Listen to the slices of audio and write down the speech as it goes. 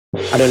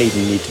I don't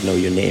even need to know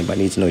your name. I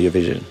need to know your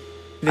vision.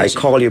 I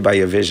Vision. call you by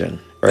your vision,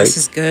 right? This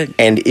is good.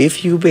 And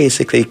if you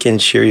basically can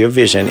share your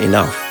vision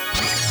enough.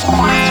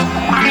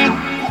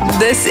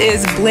 This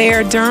is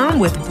Blair Durham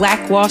with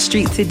Black Wall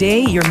Street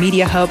Today, your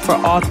media hub for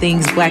all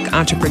things Black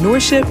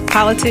entrepreneurship,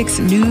 politics,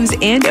 news,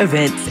 and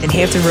events in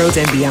Hampton Roads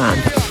and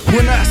beyond.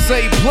 When I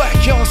say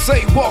black, y'all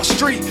say Wall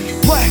Street.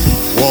 Black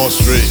Wall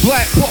Street.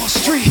 Black Wall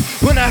Street.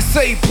 When I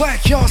say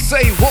black, y'all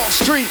say Wall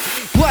Street.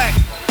 Black.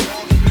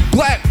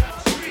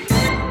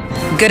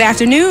 Good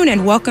afternoon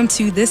and welcome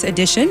to this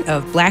edition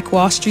of Black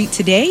Wall Street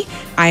Today.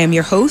 I am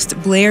your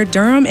host, Blair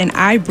Durham, and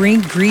I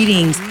bring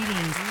greetings.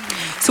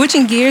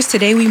 Switching gears,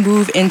 today we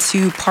move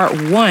into part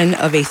one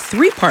of a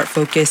three-part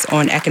focus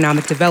on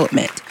economic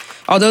development.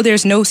 Although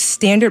there's no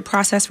standard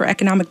process for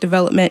economic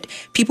development,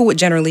 people would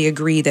generally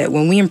agree that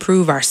when we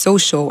improve our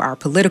social, our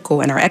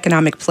political, and our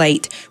economic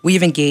plight,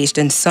 we've engaged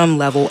in some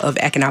level of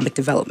economic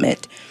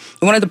development.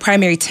 One of the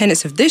primary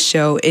tenets of this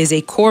show is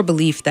a core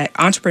belief that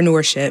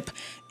entrepreneurship,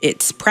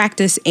 its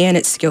practice and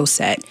its skill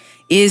set,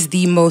 is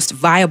the most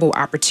viable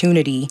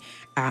opportunity,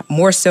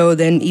 more so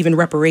than even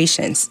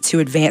reparations, to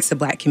advance the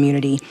Black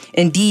community.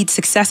 Indeed,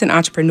 success in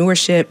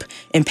entrepreneurship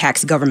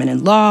impacts government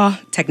and law,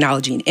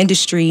 technology and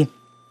industry,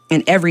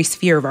 in every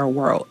sphere of our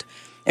world.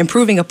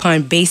 Improving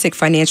upon basic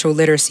financial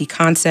literacy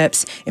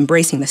concepts,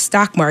 embracing the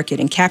stock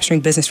market, and capturing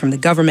business from the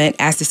government,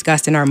 as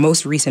discussed in our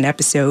most recent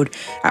episode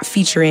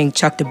featuring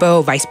Chuck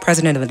DeBow, Vice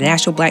President of the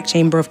National Black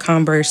Chamber of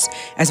Commerce,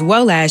 as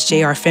well as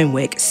J.R.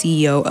 Fenwick,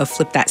 CEO of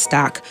Flip That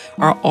Stock,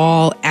 are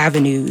all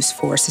avenues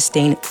for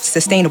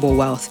sustainable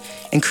wealth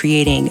and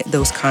creating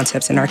those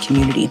concepts in our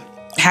community.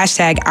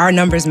 Hashtag Our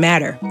Numbers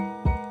Matter.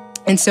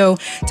 And so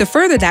to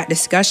further that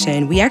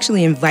discussion, we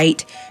actually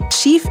invite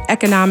Chief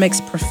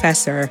Economics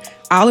Professor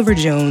Oliver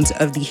Jones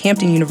of the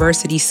Hampton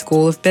University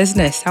School of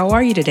Business. How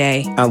are you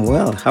today? I'm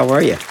well. How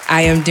are you?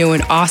 I am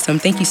doing awesome.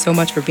 Thank you so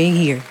much for being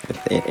here.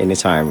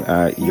 Anytime.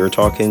 You're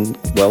talking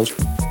wealth,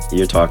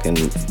 you're talking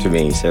to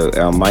me. So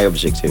my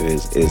objective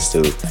is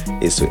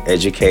to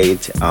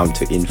educate,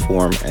 to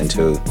inform, and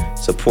to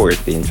support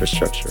the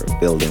infrastructure of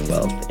building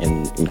wealth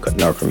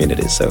in our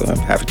communities. So I'm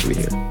happy to be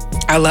here.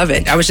 I love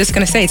it. I was just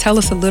going to say, tell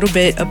us a little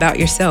bit about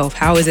yourself.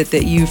 How is it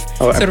that you've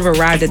sort of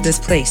arrived at this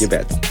place? You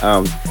bet.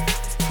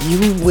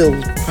 You will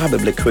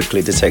probably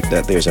quickly detect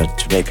that there's a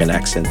Jamaican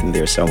accent in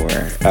there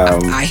somewhere.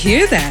 I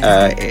hear that.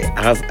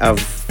 I've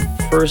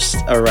first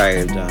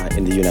arrived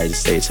in the United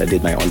States. I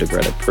did my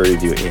undergrad at Prairie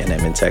View A&M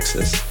in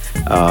Texas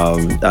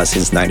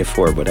since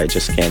 '94, but I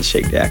just can't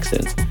shake the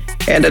accent.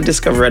 And I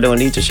discovered I don't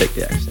need to shake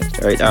the accent.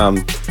 Right?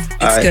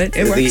 It's good.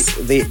 It works.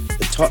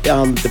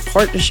 The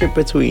partnership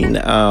between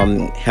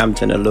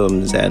Hampton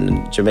alums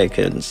and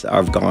Jamaicans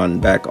have gone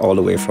back all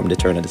the way from the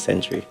turn of the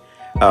century.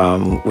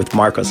 With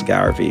Marcus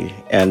Garvey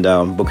and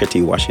Booker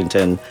T.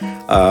 Washington,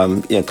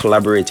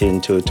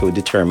 collaborating to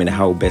determine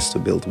how best to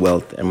build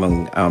wealth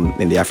among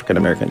in the African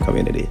American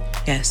community.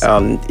 Yes.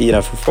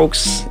 For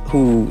folks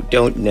who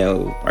don't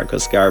know,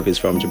 Marcus Garvey is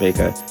from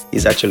Jamaica.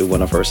 He's actually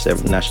one of our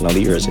 7 national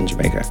leaders in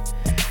Jamaica.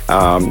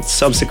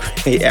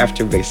 Subsequently,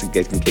 after basically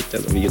getting kicked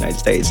out of the United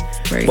States.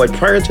 Right. But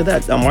prior to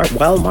that,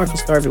 while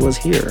Marcus Garvey was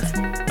here,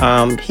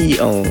 he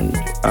owned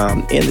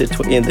in the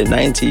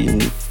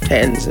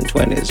 1910s and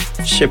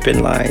 20s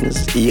shipping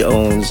lines. He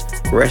owns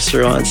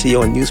restaurants. He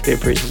owned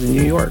newspapers in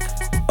New York.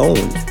 Owned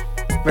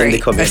in the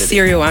community. A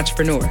serial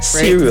entrepreneur. Right?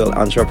 Serial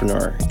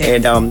entrepreneur.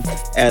 Yeah.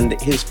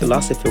 And his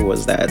philosophy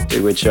was that,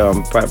 which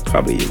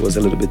probably was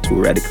a little bit too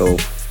radical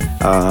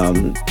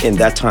in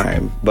that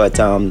time, but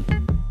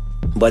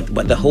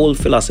the whole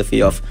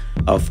philosophy of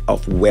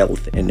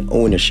wealth and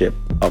ownership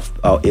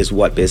is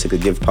what basically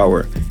give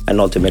power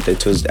and ultimately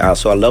to.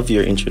 So I love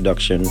your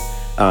introduction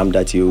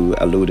that you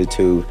alluded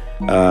to.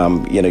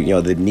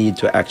 The need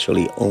to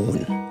actually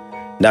own.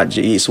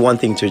 It's one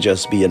thing to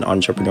just be an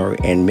entrepreneur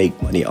and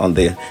make money on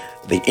the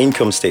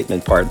income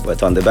statement part,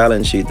 but on the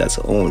balance sheet, that's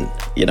own.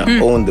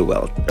 Own the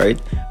wealth, right?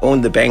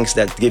 Own the banks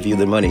that give you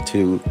the money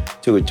to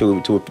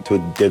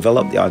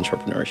develop the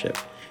entrepreneurship.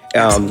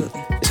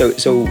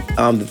 So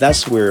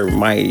that's where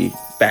my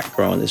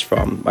background is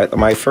from.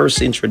 My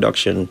first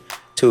introduction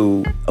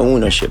to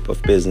ownership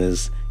of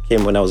business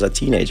came when I was a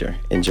teenager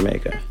in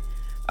Jamaica.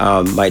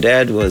 My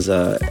dad was,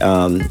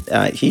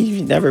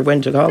 he never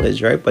went to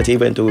college, right? But he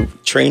went to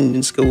train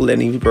in school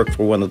and he worked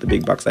for one of the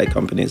big bauxite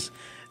companies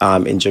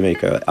in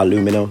Jamaica,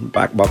 aluminum,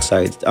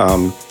 bauxite,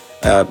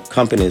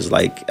 companies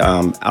like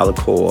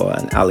Alcoa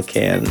and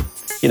Alcan.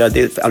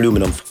 The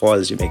aluminum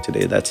foils you make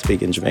today, that's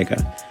big in Jamaica.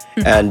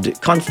 Mm-hmm.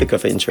 And conflict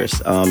of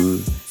interest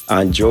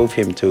and drove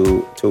him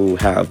to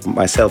have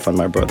myself and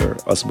my brother,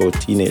 us both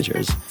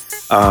teenagers,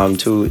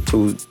 to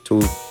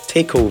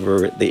take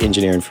over the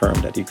engineering firm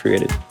that he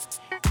created.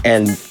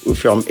 And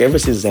from ever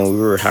since then, we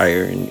were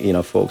hiring,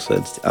 folks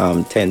at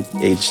 10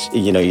 age,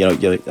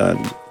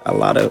 a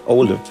lot of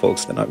older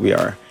folks than we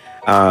are,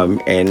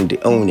 and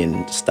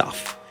owning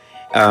stuff.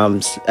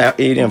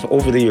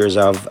 Over the years,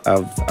 I've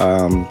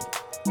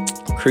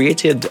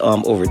created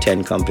over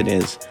 10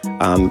 companies,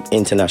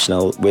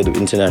 international with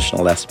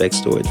international aspects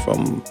to it,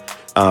 from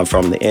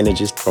from the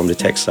energy, from the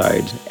tech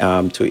side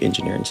to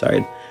engineering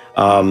side.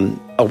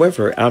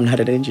 However, I'm not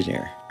an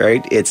engineer,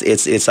 right?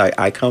 It's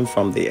I come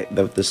from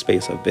the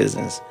space of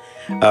business.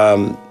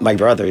 My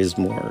brother is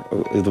more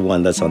the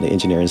one that's on the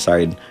engineering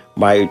side.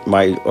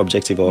 My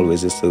objective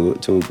always is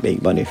to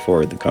make money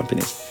for the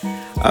companies.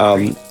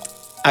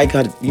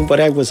 But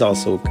I was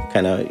also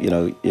kind of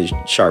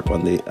sharp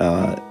on the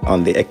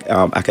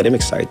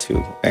academic side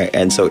too,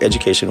 and so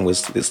education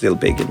was still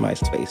big in my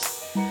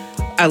space.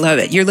 I love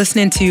it. You're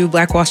listening to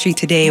Black Wall Street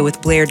Today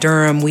with Blair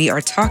Durham. We are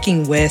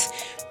talking with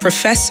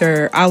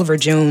Professor Oliver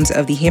Jones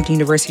of the Hampton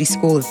University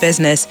School of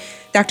Business.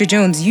 Dr.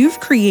 Jones, you've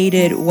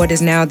created what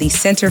is now the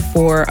Center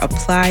for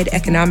Applied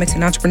Economics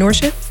and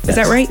Entrepreneurship. Is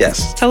that right?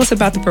 Yes. Tell us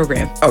about the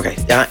program. Okay.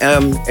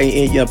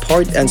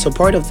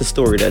 Part of the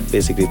story that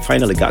basically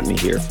finally got me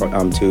here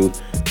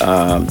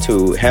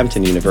to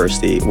Hampton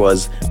University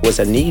was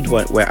a need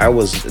where I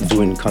was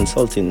doing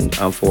consulting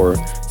for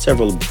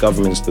several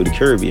governments through the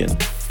Caribbean.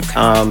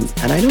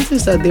 And I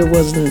noticed that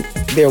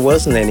there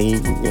wasn't any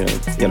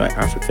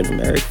African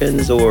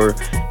Americans or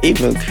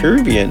even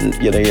Caribbean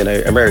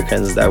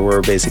Americans that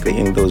were basically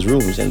in those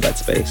rooms in that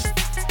space.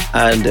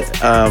 And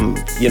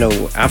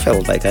I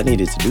felt like I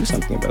needed to do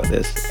something about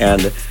this,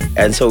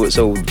 and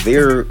so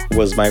there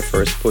was my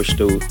first push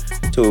to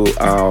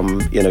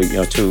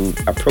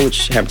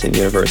approach Hampton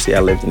University.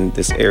 I lived in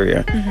this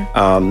area.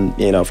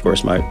 Mm-hmm. Of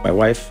course, my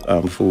wife,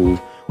 who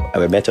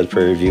I met at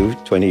Prairie View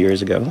 20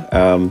 years ago.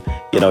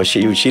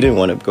 She didn't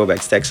want to go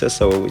back to Texas,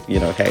 so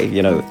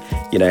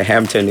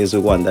Hampton is the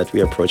one that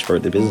we approached for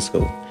the business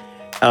school.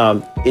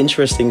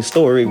 Interesting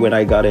story. When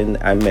I got in,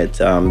 I met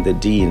the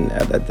dean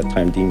at the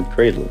time, Dean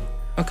Cradle,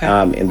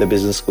 in the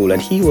business school,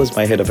 and he was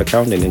my head of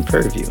accounting in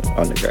Prairie View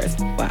undergrad.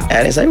 Wow!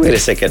 And it's like, wait a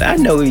second, I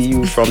know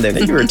you from them.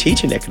 You were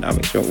teaching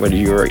economics when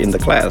you were in the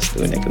class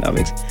doing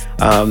economics.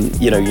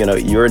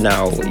 You're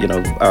now,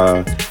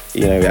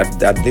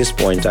 at this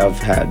point, I've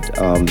had,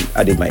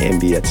 I did my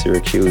MBA at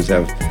Syracuse.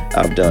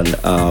 I've done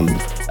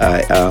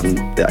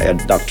a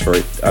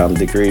doctorate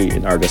degree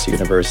in Argos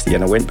University,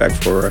 and I went back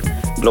for a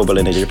global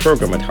energy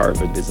program at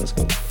Harvard Business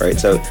School, right?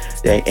 So,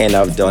 and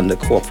I've done the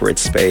corporate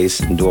space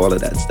and do all of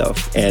that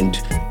stuff, and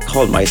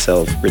called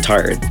myself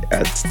retired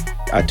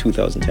at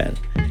 2010.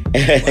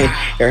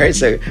 Wow. Right?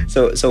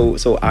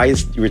 So I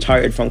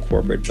retired from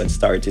corporate, but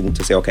started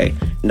to say, okay,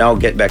 now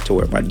get back to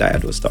what my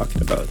dad was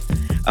talking about.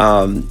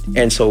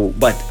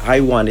 But I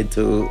wanted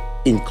to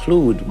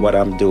include what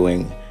I'm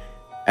doing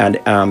and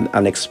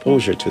an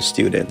exposure to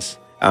students,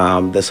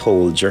 this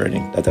whole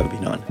journey that I've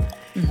been on.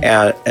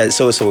 Mm-hmm.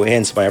 So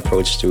hence my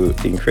approach to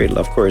Dean Cradle.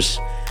 Of course,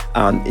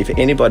 if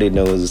anybody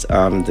knows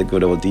the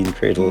good old Dean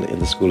Cradle in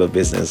the School of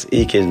Business,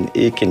 he can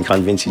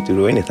convince you to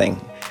do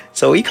anything.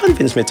 So he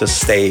convinced me to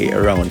stay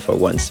around for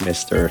one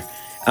semester,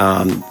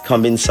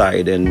 come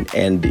inside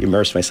and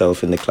immerse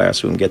myself in the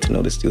classroom, get to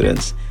know the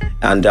students,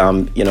 and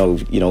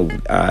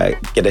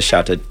get a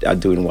shot at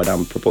doing what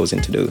I'm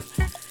proposing to do.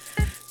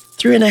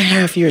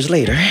 3.5 years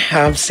later,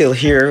 I'm still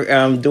here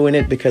doing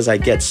it because I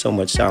get so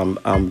much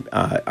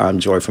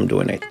joy from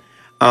doing it.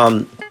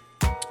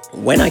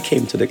 When I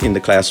came in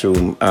the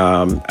classroom,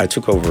 I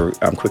took over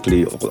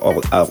quickly all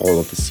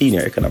of the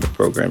senior economic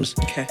programs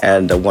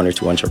and 1 or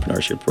 2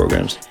 entrepreneurship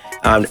programs,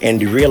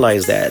 and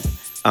realized that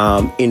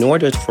in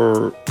order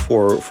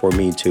for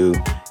me to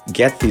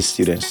get these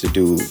students to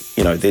do,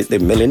 the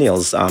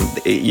millennials,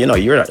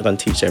 you're not going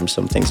to teach them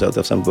some things out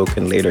of some book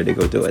and later they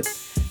go do it.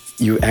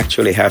 You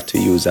actually have to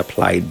use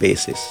applied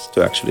basis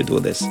to actually do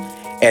this.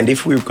 And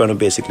if we're going to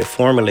basically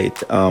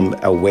formulate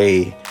a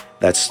way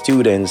that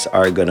students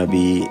are going to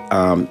be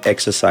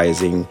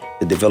exercising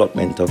the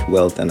development of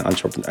wealth and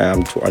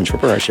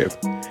entrepreneurship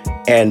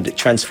and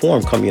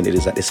transform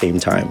communities at the same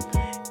time,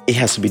 it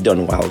has to be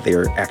done while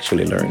they're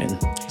actually learning.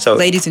 So,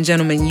 ladies and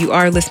gentlemen, you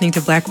are listening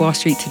to Black Wall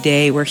Street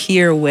Today. We're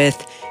here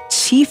with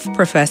Chief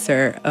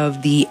Professor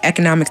of the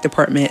Economics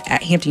Department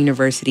at Hampton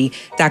University,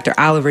 Dr.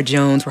 Oliver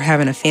Jones. We're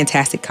having a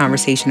fantastic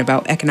conversation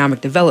about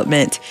economic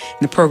development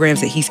and the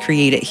programs that he's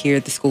created here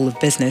at the School of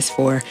Business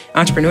for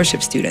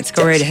entrepreneurship students.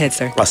 Go right ahead,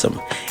 sir. Awesome.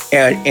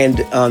 And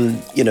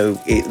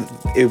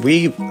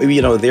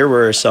there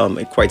were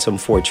quite some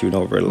fortune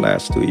over the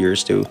last 2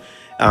 years too.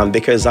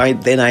 Because I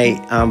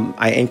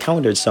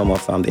encountered some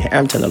of the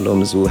Hampton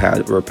alums who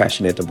were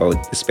passionate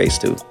about the space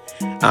too.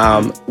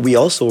 We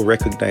also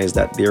recognize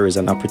that there is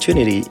an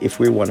opportunity if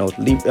we want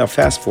to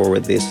fast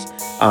forward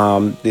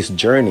this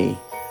journey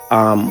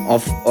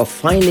of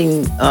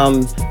finding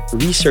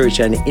research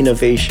and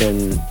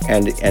innovation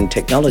and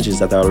technologies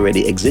that are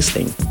already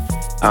existing.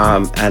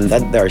 And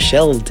that there are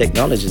shelved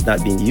technologies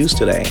not being used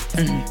today,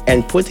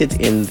 and put it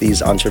in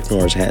these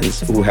entrepreneurs'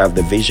 hands who have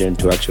the vision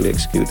to actually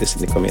execute this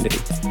in the community.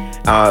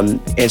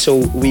 And so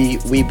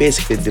we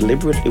basically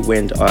deliberately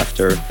went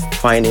after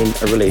finding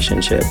a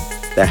relationship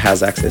that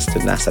has access to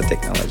NASA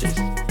technologies.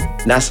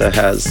 NASA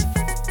has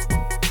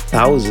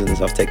thousands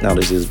of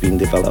technologies being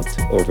developed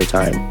over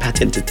time,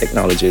 patented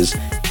technologies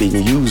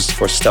being used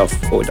for stuff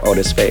out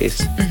of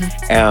space.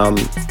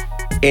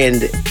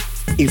 And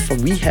if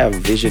we have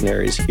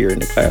visionaries here in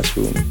the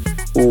classroom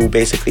who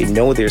basically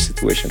know their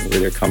situation, where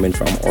they're coming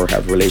from, or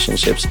have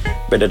relationships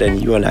better than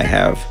you and I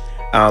have.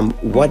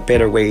 What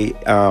better way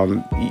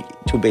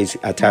to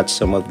basically attach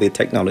some of the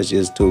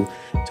technologies to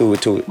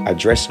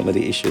address some of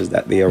the issues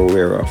that they are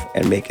aware of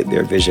and make it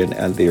their vision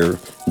and their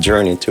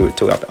journey to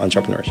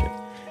entrepreneurship.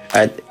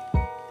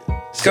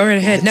 Go right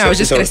ahead. No, I was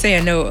just going to say,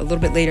 I know a little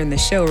bit later in the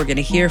show, we're going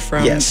to hear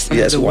from some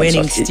of the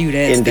winning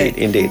students.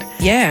 Indeed.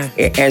 Yeah.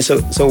 And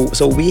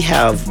so we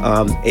have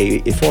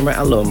a former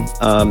alum,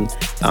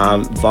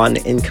 Von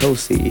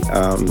Nkosi.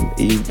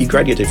 He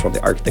graduated from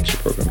the architecture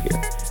program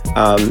here.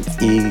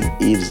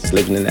 He's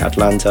living in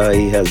Atlanta.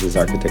 He has his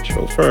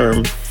architectural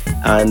firm.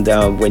 And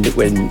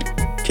when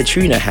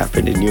Katrina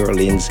happened in New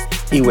Orleans,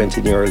 he went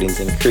to New Orleans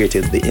and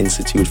created the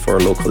Institute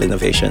for Local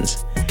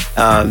Innovations.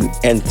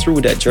 And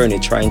through that journey,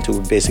 trying to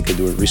basically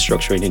do a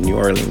restructuring in New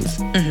Orleans,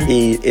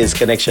 his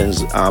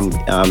connections,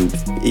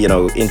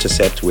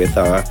 intercept with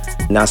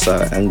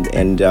NASA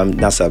and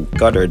NASA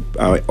Goddard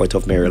out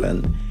of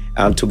Maryland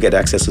to get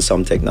access to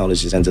some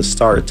technologies and to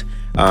start,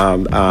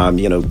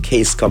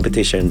 case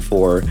competition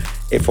for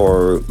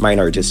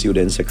minority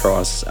students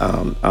across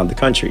the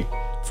country,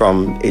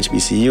 from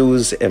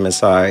HBCUs,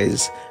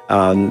 MSIs,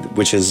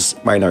 which is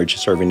minority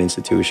serving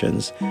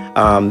institutions,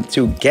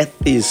 to get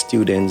these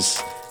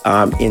students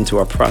into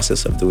a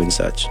process of doing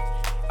such.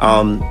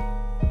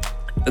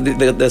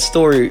 The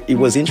story, it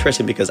was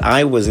interesting because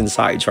I was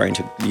inside trying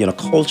to,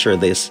 culture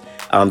this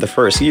the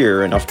first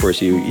year. And of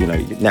course,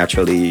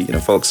 naturally,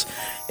 folks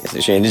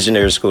in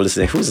engineering school is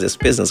saying, who's this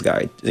business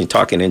guy? And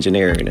talking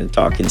engineering and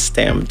talking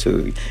STEM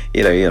to,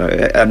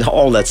 and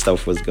all that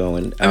stuff was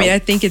going. I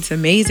think it's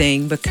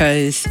amazing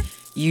because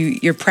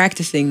you're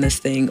practicing this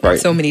thing on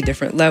so many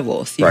different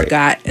levels. You've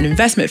got an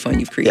investment fund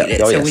you've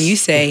created. When you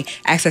say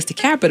access to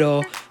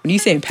capital, when you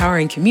say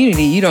empowering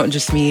community, you don't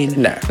just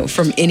mean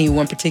from any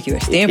one particular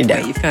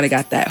standpoint. You've kind of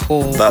got that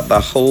whole... The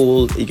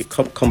whole,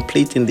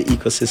 completing the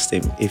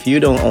ecosystem. If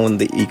you don't own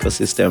the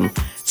ecosystem,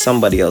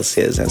 somebody else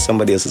is, and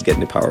somebody else is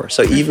getting the power.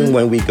 So even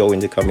when we go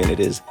into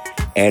communities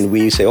and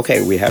we say,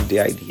 okay, we have the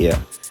idea,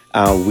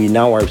 we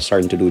now are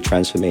starting to do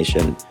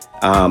transformation.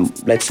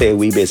 Let's say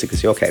we basically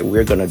say, okay,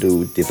 we're going to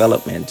do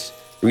development,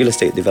 real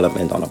estate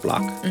development on a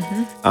block.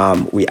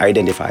 We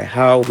identify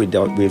how,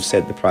 we've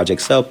set the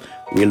projects up,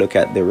 we look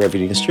at the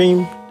revenue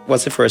stream.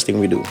 What's the first thing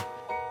we do?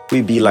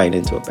 We beeline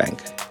into a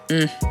bank.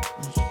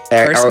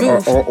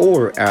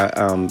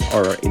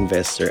 Or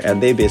investor,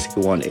 and they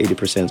basically want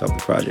 80% of the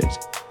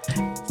project.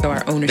 So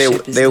our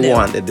ownership they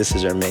want the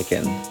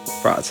decision-making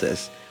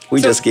process. We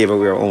just gave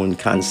away our own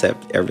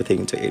concept,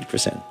 everything to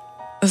 80%.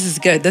 This is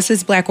good. This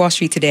is Black Wall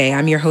Street Today.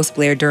 I'm your host,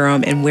 Blair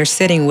Durham, and we're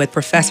sitting with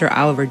Professor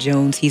Oliver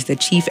Jones. He's the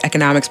Chief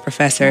Economics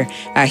Professor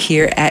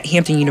here at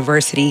Hampton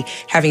University,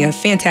 having a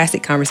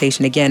fantastic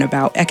conversation again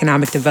about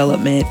economic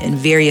development and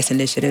various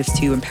initiatives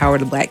to empower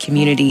the Black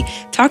community.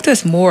 Talk to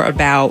us more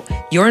about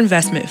your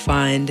investment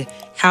fund,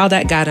 how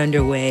that got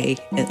underway,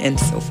 and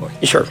so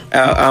forth. Sure.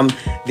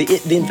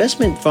 The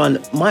investment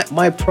fund,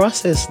 my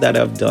process that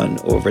I've done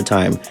over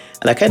time,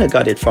 and I kind of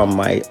got it from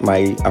my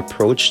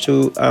approach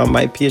to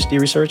my PhD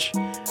research,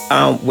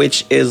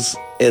 which is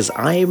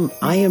I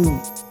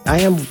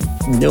am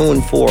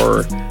known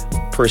for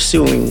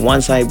pursuing.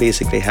 Once I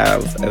basically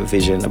have a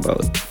vision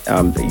about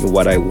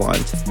what I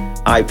want,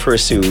 I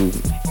pursue,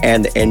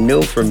 and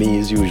no for me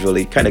is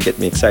usually kind of get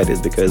me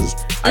excited because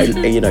a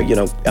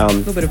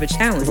little bit of a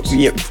challenge.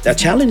 Yeah, a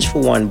challenge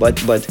for one, but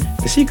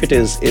the secret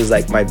is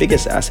like my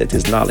biggest asset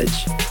is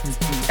knowledge,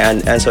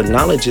 and so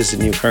knowledge is the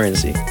new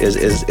currency.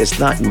 It's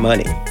not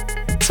money.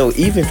 So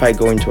even if I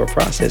go into a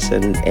process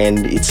and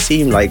it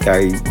seemed like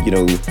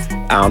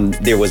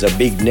there was a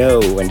big no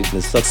and it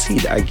didn't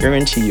succeed, I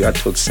guarantee you I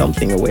took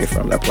something away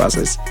from that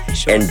process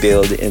and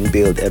build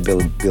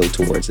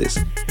towards this.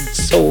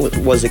 So it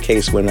was the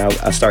case when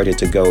I started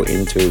to go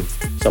into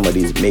some of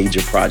these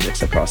major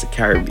projects across the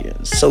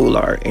Caribbean,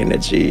 solar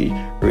energy,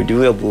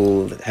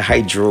 renewable,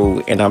 hydro,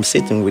 and I'm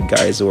sitting with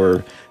guys who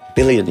are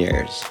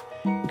billionaires.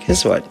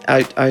 Guess what?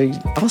 I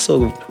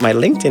also, my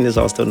LinkedIn is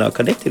also now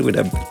connected with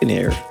a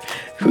billionaire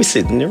who's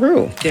sitting in the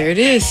room. There it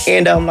is.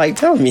 And I'm like,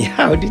 tell me,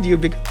 how did you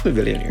become a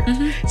billionaire?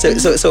 So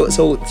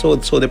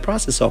the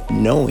process of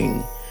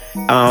knowing,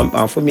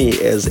 for me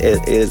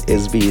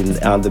is being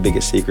the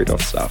biggest secret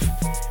of stuff.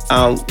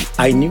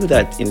 I knew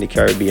that in the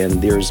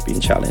Caribbean there's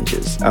been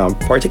challenges,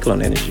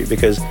 particularly on energy,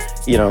 because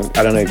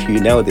I don't know if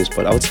you know this,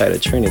 but outside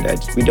of Trinidad,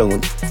 we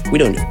don't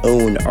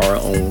own our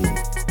own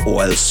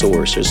oil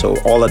source, so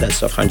all of that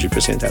stuff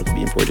 100% has to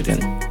be imported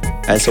in,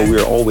 and so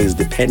we're always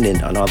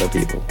dependent on other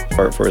people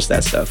for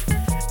that stuff.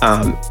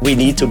 We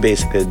need to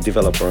basically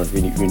develop our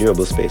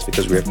renewable space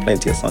because we have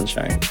plenty of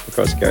sunshine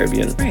across the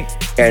Caribbean,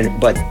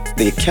 but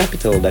the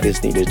capital that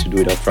is needed to do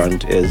it up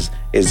front is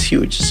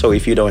huge. So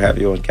if you don't have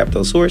your own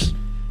capital source,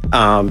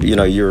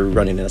 you're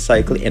running in a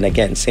cycle. And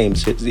again, same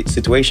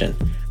situation.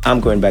 I'm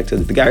going back to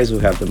the guys who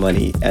have the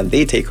money and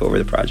they take over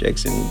the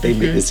projects and they make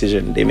the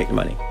decision, they make the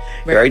money,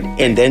 right?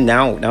 And then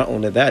now, not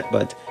only that,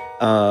 but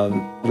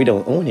we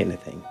don't own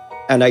anything.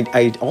 And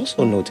I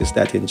also noticed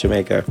that in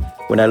Jamaica,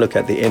 when I look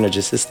at the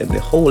energy system,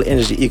 the whole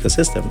energy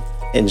ecosystem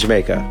in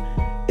Jamaica,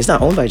 it's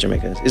not owned by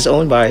Jamaicans. It's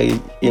owned by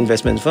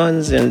investment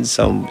funds and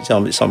some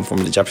from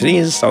the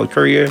Japanese, South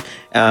Korea,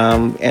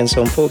 and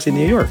some folks in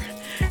New York.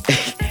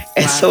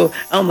 And so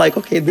I'm like,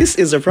 okay, this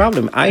is a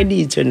problem. I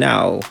need to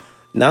now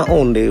not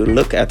only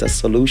look at a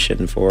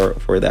solution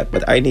for that,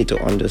 but I need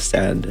to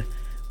understand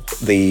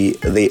the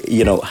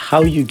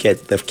how you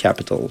get the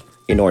capital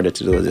in order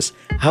to do this.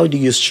 How do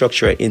you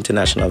structure an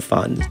international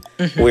fund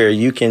where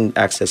you can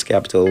access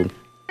capital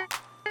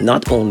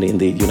not only in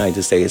the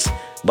United States,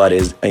 but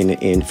is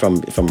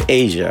from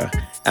Asia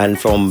and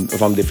from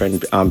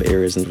different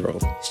areas in the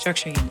world.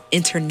 Structuring an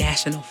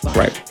international fund.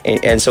 Right.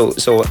 And so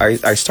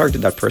I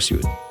started that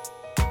pursuit.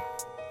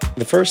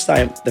 The first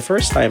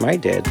time I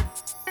did,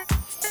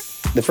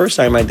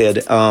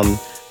 I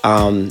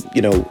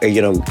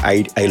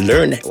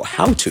learned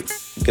how to,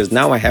 because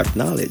now I have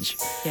knowledge.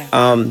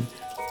 Yeah.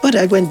 But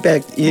I went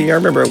back. I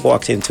remember I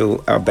walked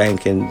into a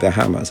bank in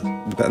Bahamas.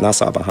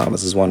 Nassau,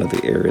 Bahamas is one of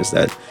the areas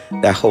that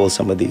holds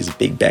some of these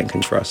big bank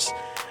and trusts.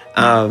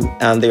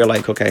 And they're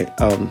like, okay,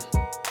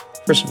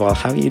 first of all,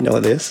 how do you know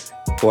this?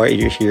 Why are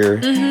you here?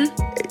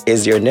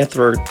 Is your net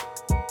worth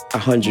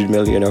 100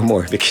 million or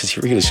more? Because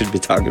you really should be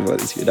talking about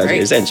this.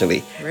 Right.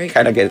 Essentially,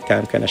 kind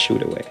of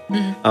shoot away.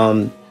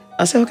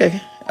 I said,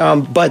 okay,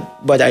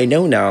 but I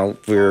know now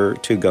where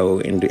to go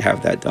and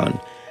have that done.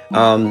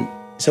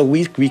 So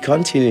we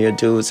continue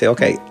to say,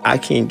 okay, I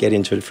can't get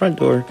into the front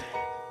door.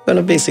 I'm going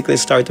to basically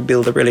start to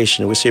build a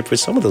relationship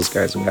with some of those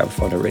guys who have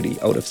fun already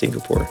out of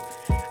Singapore,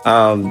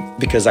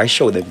 because I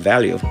show them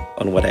value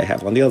on what I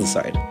have on the other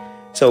side.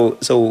 So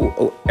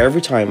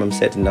every time I'm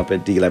setting up a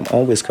deal, I'm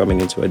always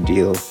coming into a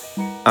deal,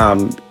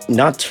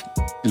 not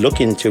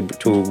looking to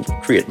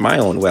create my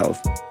own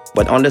wealth,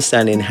 but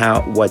understanding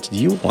what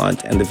you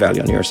want and the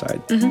value on your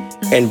side.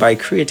 And by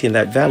creating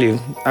that value,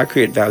 I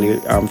create value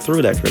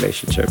through that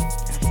relationship.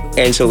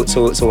 And so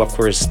of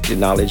course, the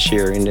knowledge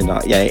sharing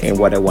and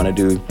what I want to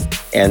do.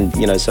 And,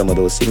 some of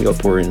those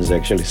Singaporeans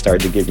actually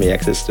started to give me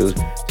access to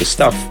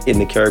stuff in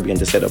the Caribbean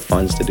to set up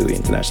funds to do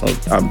international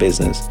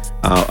business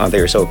out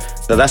there. So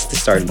that's the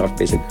start of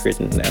basically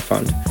creating that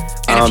fund.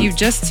 And if you've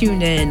just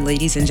tuned in,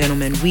 ladies and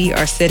gentlemen, we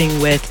are sitting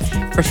with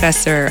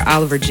Professor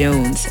Oliver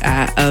Jones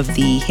of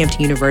the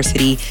Hampton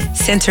University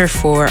Center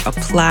for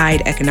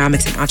Applied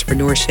Economics and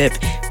Entrepreneurship,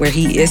 where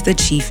he is the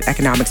chief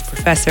economics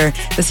professor.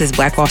 This is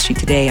Black Wall Street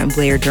Today. I'm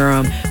Blair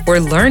Durham. We're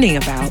learning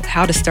about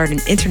how to start an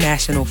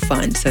international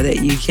fund so that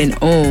you can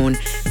own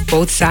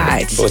both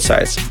sides. Both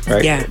sides,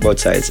 right? Yeah.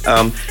 Both sides.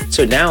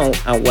 So now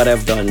what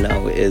I've done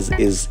now is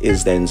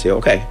then say,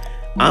 okay,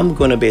 I'm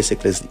going to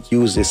basically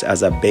use this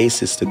as a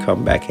basis to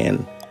come back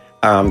in,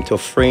 to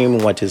frame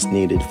what is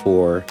needed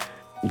for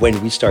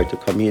when we start to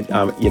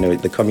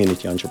the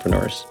community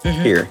entrepreneurs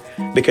here,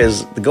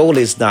 because the goal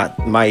is not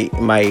my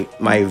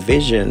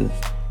vision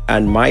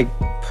and my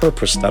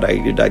purpose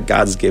that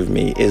God's given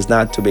me is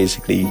not to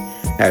basically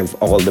have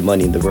all the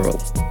money in the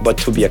world, but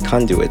to be a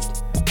conduit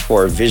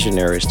for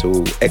visionaries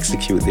to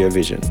execute their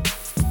vision,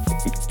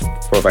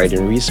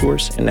 providing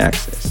resource and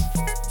access.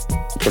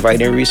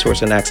 Providing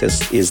resource and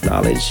access is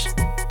knowledge,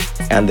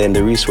 and then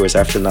the resource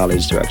after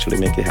knowledge to actually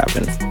make it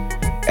happen.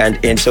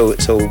 And so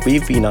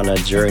we've been on a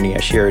journey. I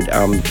shared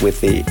with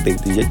the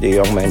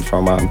young man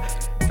from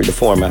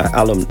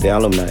the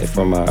alumni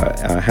from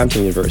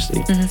Hampton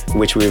University,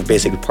 which we've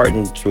basically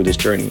partnered through this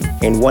journey.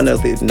 And one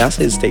of the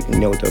NASA is taking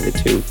note of it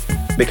too,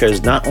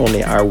 because not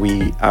only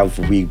have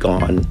we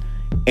gone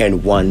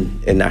and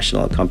won a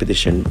national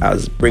competition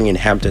as bringing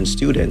Hampton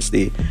students,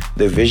 the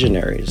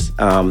visionaries,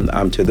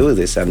 to do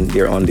this, and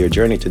they're on their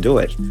journey to do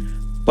it.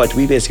 But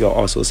we basically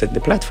also set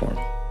the platform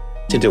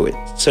to do it.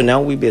 So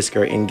now we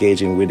basically are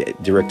engaging with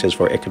directors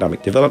for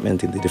economic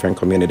development in the different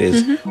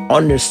communities,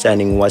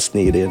 understanding what's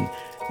needed,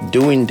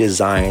 doing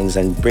designs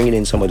and bringing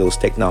in some of those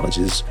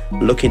technologies,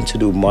 looking to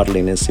do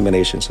modeling and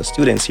simulation so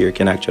students here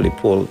can actually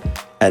pull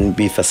and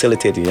be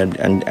facilitating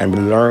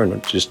and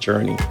learn this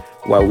journey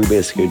while we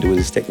basically do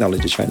this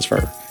technology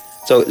transfer.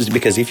 So it's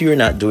because if you're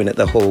not doing it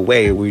the whole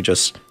way, we're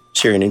just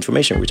sharing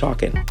information, we're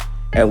talking.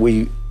 And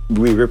we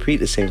repeat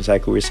the same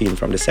cycle we're seeing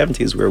from the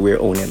 70s, where we're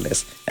owning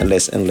less and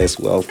less and less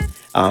wealth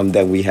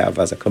than we have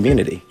as a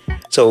community.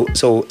 So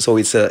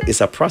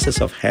it's a process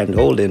of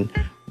hand-holding,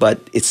 but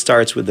it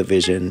starts with the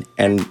vision.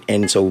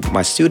 And so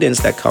my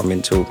students that come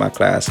into my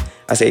class,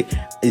 I say,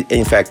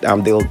 in fact,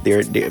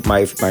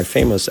 my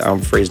famous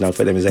phrase now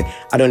for them is like,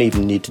 I don't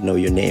even need to know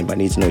your name, I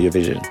need to know your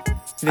vision.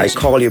 I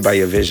call you by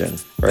your vision,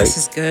 right? This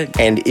is good.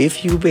 And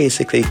if you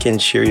basically can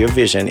share your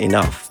vision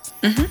enough,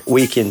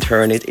 we can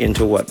turn it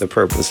into what the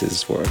purpose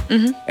is for.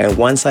 And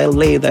once I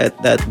lay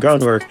that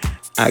groundwork,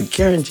 I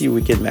guarantee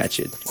we can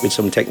match it with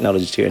some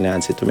technology to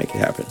enhance it to make it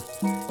happen.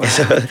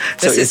 Wow.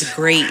 This is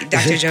great,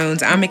 Dr.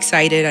 Jones. I'm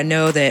excited. I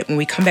know that when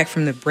we come back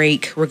from the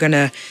break, we're going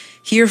to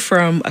hear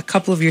from a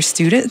couple of your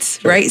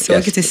students, right? So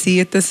we get to see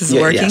if this is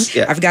working.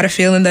 I've got a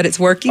feeling that it's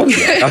working,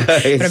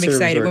 but I'm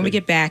excited. When we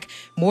get back,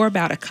 more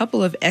about a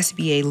couple of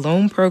SBA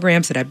loan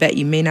programs that I bet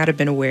you may not have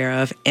been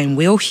aware of, and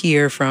we'll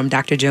hear from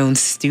Dr.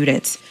 Jones'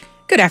 students.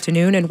 Good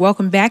afternoon and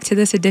welcome back to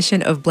this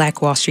edition of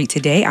Black Wall Street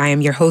Today. I am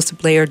your host,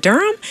 Blair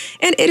Durham,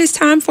 and it is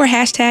time for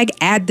hashtag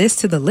Add This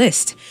to the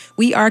List.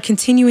 We are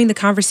continuing the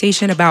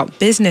conversation about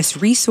business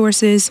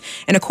resources,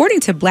 and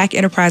according to Black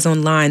Enterprise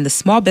Online, the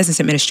Small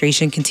Business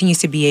Administration continues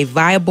to be a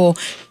viable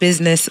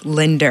business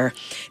lender.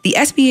 The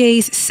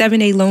SBA's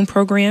 7A loan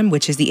program,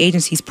 which is the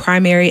agency's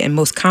primary and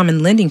most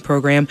common lending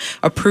program,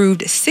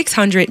 approved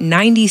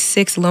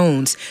 696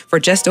 loans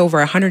for just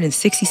over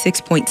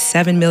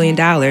 $166.7 million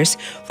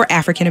for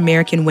African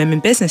American women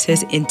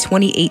businesses in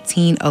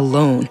 2018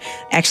 alone,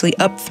 actually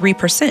up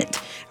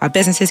 3%.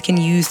 Businesses can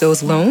use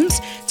those loans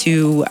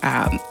to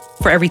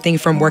for everything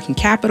from working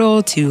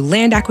capital to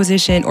land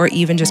acquisition or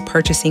even just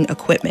purchasing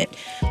equipment.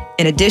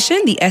 In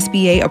addition, the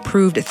SBA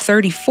approved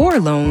 34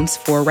 loans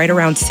for right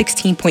around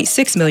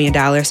 $16.6 million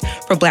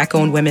for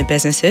Black-owned women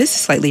businesses,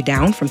 slightly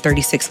down from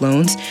 36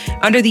 loans,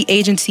 under the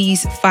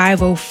agency's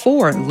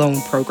 504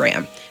 loan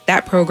program.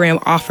 That program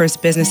offers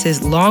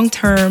businesses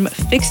long-term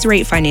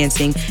fixed-rate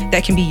financing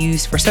that can be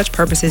used for such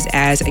purposes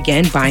as,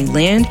 again, buying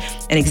land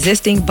and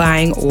existing,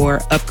 buying, or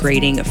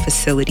upgrading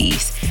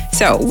facilities.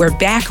 So we're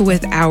back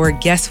with our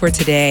guest for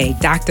today,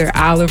 Dr.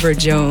 Oliver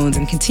Jones,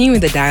 and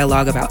continuing the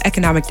dialogue about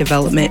economic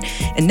development.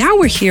 And now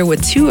we're here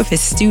with two of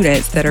his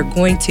students that are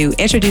going to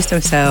introduce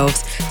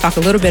themselves, talk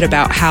a little bit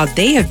about how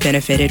they have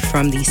benefited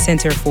from the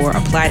Center for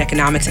Applied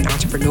Economics and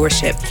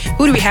Entrepreneurship.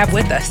 Who do we have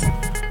with us?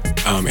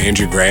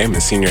 Andrew Gray. I'm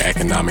a senior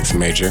economics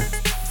major.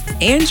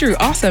 Andrew,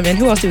 awesome. And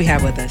who else do we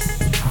have with us?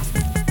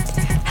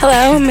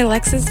 Hello, I'm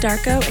Alexis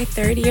Darko, a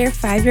third-year,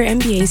 5-year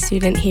MBA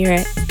student here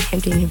at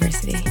Hampton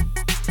University.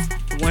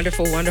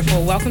 Wonderful,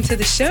 wonderful. Welcome to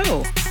the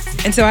show.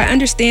 And so I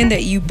understand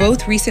that you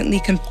both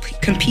recently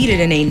competed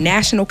in a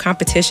national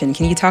competition.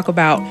 Can you talk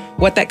about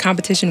what that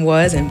competition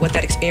was and what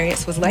that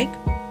experience was like?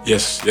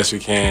 Yes, we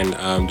can.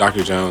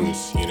 Dr.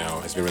 Jones,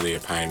 has been really a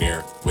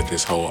pioneer with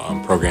this whole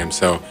program.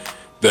 So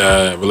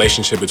the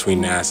relationship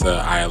between NASA,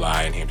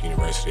 ILI, and Hampton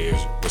University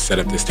was set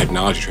up this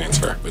technology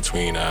transfer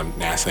between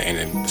NASA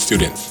and the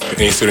students,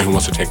 any student who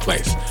wants to take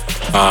place.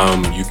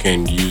 You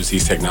can use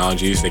these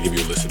technologies. They give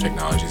you a list of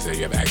technologies that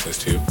you have access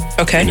to.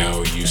 Okay.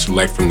 You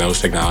select from those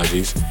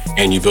technologies,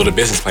 and you build a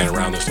business plan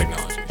around those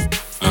technologies.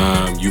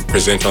 You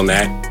present on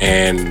that,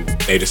 and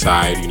they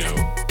decide,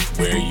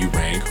 where you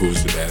rank,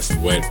 who's the best,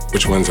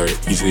 which ones are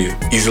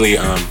easily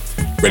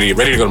ready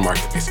to go to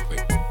market, basically,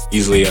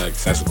 easily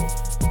accessible.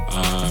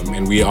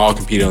 And we all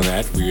competed on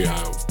that. We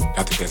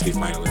got the chance to be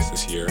finalists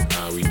this year.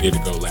 We did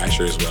go last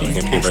year as well.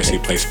 Hampton University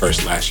placed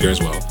first last year as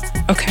well.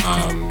 Okay.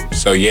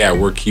 So yeah,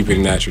 we're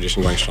keeping that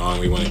tradition going strong.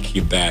 We want to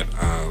keep that,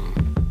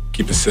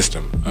 keep a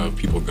system of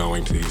people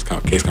going to these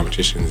case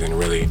competitions and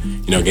really,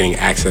 getting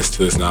access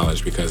to this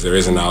knowledge, because there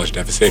is a knowledge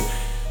deficit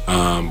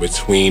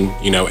between,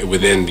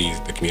 within the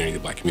community, the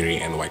Black community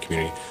and the white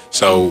community.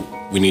 So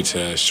we need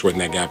to shorten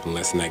that gap and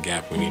lessen that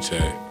gap. We need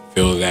to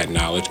fill that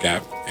knowledge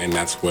gap, and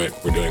that's what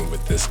we're doing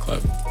with this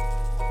club.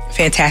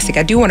 Fantastic.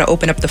 I do want to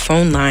open up the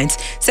phone lines,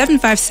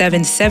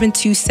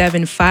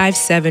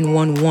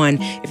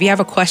 757-727-5711. If you have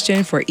a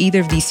question for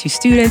either of these two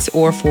students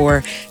or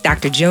for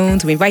Dr.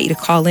 Jones, we invite you to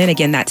call in.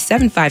 Again, that's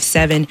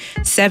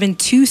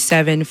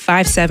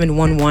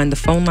 757-727-5711. The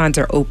phone lines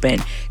are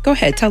open. Go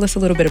ahead. Tell us a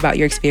little bit about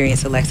your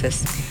experience,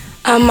 Alexis.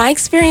 My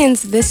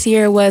experience this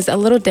year was a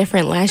little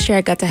different. Last year,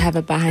 I got to have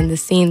a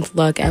behind-the-scenes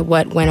look at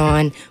what went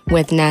on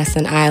with NASA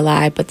and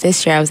ILI, but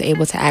this year I was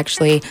able to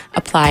actually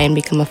apply and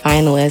become a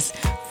finalist.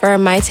 For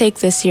my take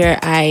this year,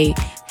 I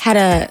had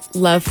a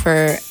love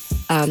for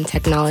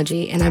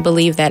technology, and I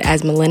believe that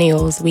as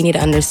millennials, we need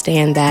to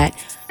understand that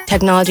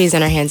technology is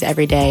in our hands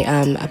every day.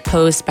 A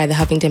post by the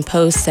Huffington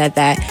Post said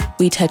that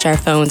we touch our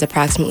phones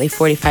approximately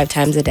 45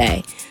 times a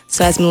day.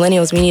 So as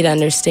millennials, we need to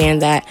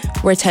understand that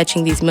we're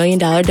touching these $1 million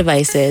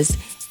devices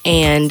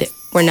and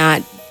we're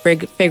not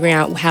figuring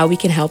out how we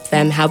can help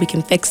them, how we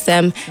can fix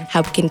them,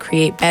 how we can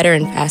create better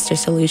and faster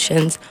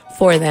solutions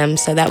for them.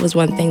 So that was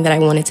one thing that I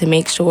wanted to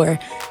make sure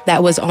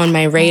that was on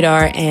my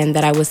radar and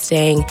that I was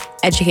staying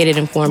educated,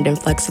 informed,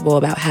 and flexible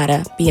about how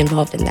to be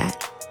involved in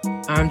that.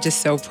 I'm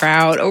just so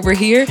proud over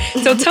here.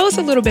 So tell us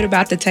a little bit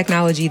about the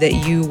technology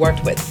that you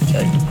worked with.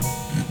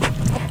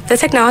 The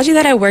technology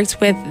that I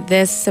worked with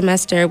this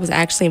semester was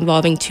actually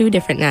involving 2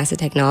 different NASA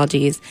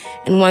technologies.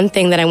 And one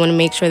thing that I want to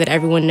make sure that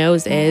everyone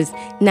knows is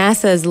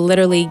NASA is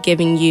literally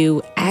giving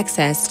you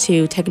access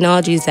to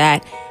technologies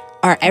that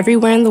are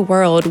everywhere in the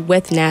world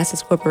with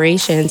NASA's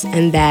corporations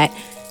and that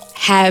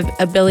have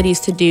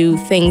abilities to do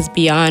things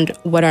beyond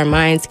what our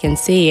minds can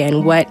see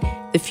and what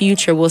the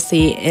future will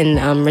see in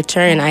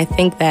return. I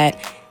think that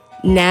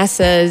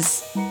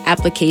NASA's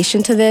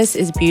application to this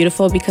is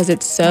beautiful because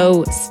it's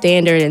so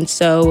standard and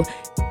so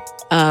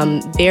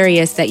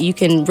various that you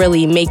can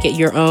really make it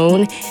your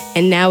own.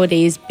 And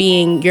nowadays,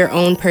 being your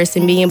own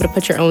person, being able to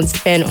put your own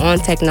spin on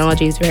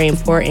technology is very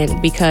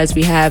important because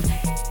we have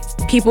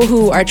people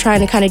who are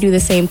trying to kind of do the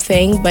same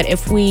thing. But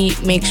if we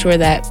make sure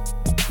that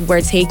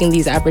we're taking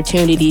these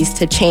opportunities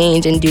to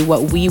change and do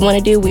what we want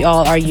to do, we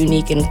all are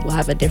unique and we'll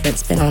have a different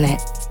spin on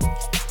it.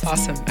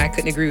 Awesome. I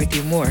couldn't agree with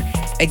you more.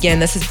 Again,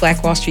 this is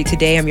Black Wall Street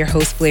Today. I'm your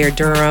host, Blair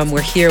Durham.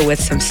 We're here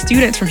with some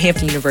students from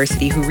Hampton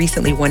University who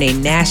recently won a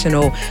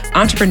national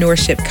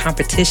entrepreneurship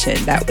competition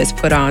that was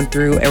put on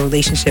through a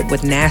relationship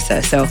with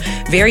NASA. So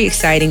very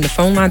exciting. The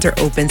phone lines are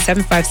open,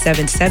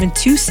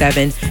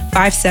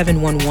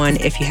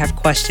 757-727-5711 if you have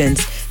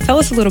questions. Tell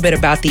us a little bit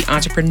about the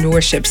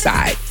entrepreneurship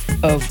side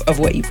of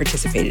what you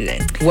participated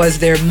in. Was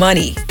there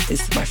money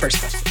is my first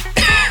question.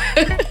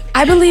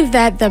 I believe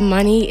that the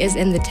money is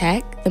in the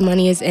tech, the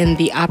money is in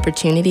the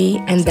opportunity,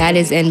 and that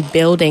is in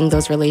building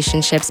those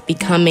relationships,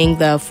 becoming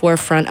the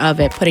forefront of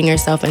it, putting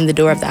yourself in the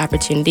door of the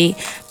opportunity.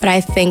 But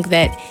I think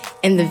that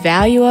in the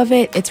value of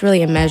it, it's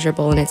really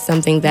immeasurable, and it's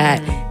something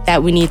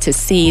that we need to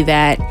see,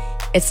 that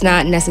it's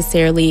not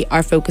necessarily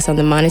our focus on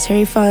the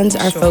monetary funds.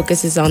 Our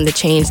focus is on the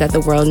change that the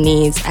world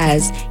needs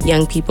as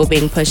young people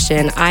being pushed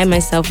in. I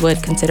myself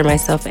would consider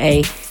myself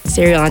a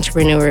serial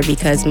entrepreneur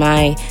because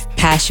my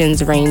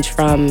passions range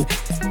from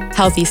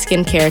healthy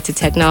skincare to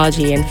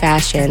technology and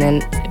fashion,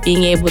 and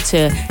being able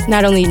to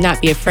not only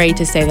not be afraid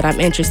to say that I'm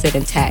interested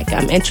in tech,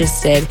 I'm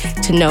interested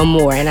to know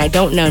more. And I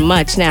don't know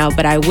much now,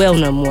 but I will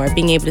know more.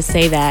 Being able to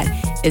say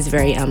that is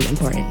very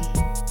important.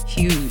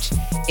 Huge.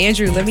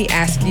 Andrew, let me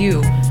ask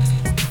you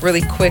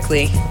really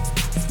quickly,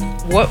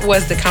 what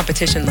was the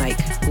competition like?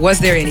 Was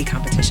there any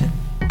competition?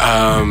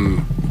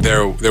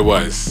 There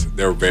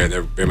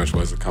very much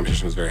was. The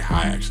competition was very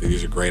high. Actually,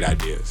 these are great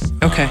ideas.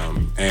 Okay.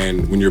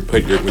 And when you're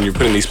put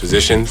in these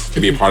positions to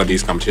be a part of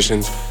these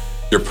competitions,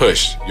 you're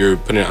pushed. You're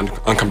put in an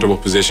uncomfortable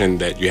position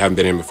that you haven't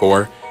been in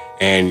before,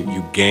 and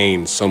you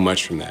gain so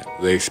much from that.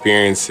 The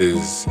experience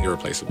is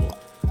irreplaceable.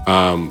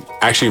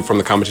 Actually, from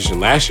the competition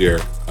last year,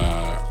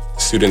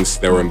 students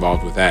that were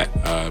involved with that,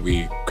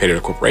 we created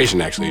a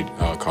corporation actually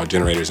called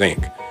Generators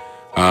Inc.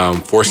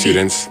 Four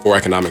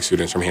economic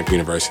students from Hampton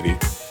University.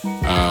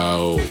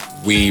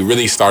 We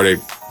really started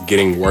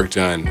getting work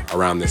done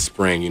around this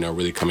spring,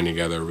 really coming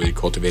together, really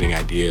cultivating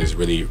ideas,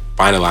 really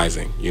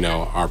finalizing,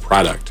 our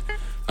product,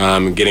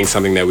 getting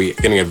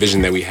a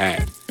vision that we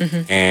had.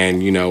 Mm-hmm.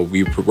 And,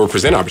 we're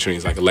presenting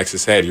opportunities. Like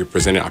Alexis said, you're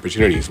presenting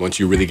opportunities. Once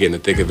you really get in the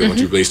thick of it,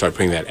 once you really start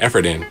putting that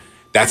effort in,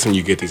 that's when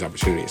you get these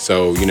opportunities.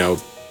 So,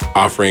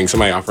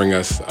 somebody offering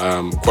us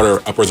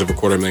upwards of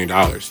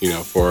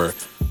 $250,000, for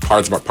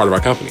part of our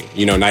company.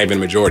 Not even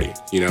majority.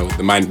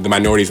 The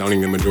minorities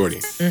owning the majority.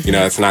 Mm-hmm.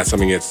 That's not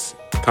something that's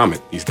common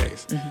these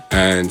days. Mm-hmm.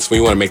 And so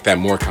we want to make that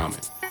more common.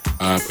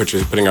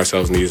 Putting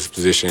ourselves in these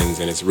positions,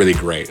 and it's really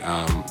great.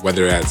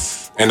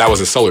 And that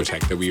was a solar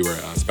tech that we were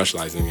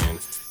specializing in.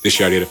 This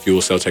year I did a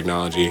fuel cell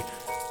technology.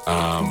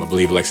 I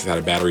believe Alexis had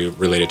a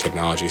battery-related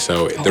technology.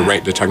 So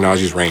the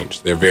technologies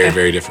range. They're very,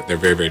 very different. They're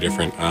very, very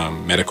different.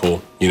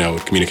 Medical,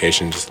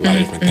 communication, just a lot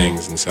of different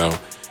things. And so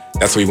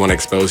that's what we want to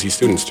expose these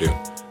students to.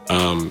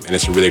 And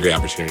it's a really great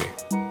opportunity.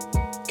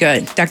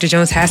 Good. Dr.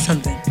 Jones has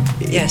something.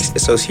 Yes.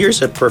 So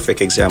here's a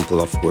perfect example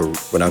of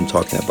when I'm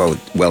talking about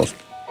wealth.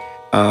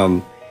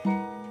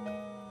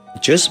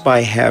 Just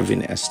by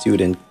having a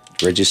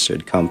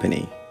student-registered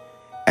company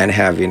and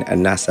having a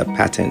NASA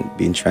patent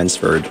being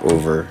transferred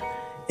over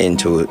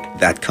into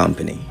that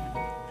company,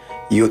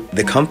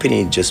 the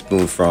company just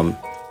moved from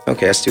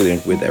a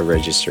student with a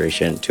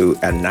registration to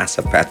a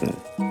NASA patent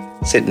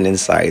sitting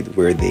inside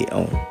where they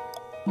own,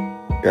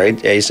 right?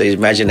 So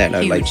imagine that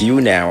now, like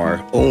you now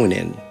are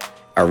owning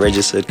a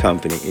registered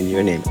company in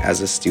your name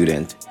as a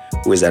student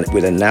with a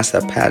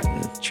NASA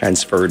patent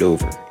transferred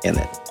over in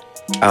it.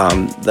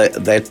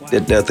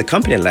 The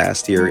company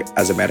last year,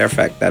 as a matter of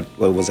fact, that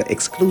was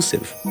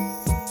exclusive,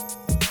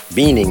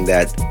 meaning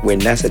that when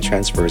NASA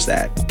transfers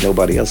that,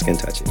 nobody else can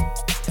touch it.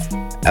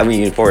 I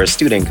mean, for a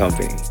student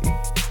company,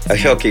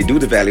 okay, do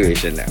the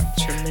valuation now.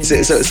 So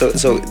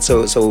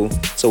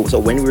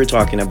when we were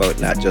talking about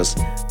not just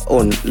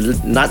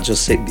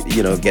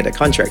get a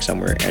contract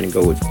somewhere and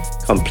go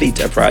complete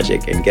a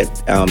project and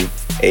get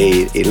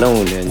a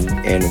loan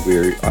and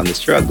we're on the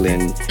struggle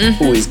and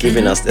who is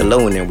giving us the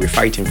loan and we're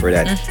fighting for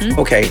that.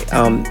 Okay,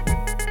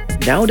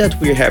 now that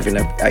we're having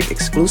an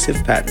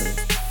exclusive patent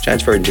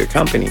transferred into your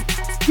company,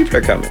 people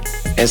are coming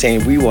and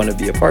saying we want to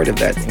be a part of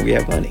that and we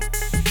have money.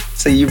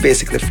 So you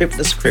basically flip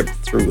the script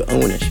through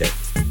ownership,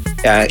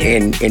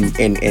 and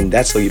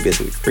that's how you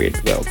basically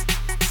create wealth.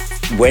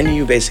 When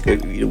you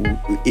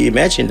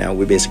imagine now,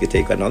 we basically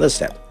take another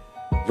step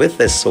with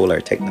this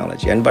solar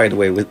technology. And by the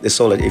way, with the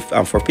solar,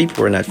 for people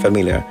who are not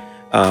familiar,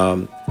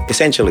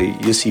 essentially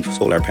you see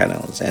solar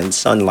panels and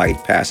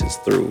sunlight passes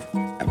through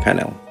a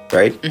panel,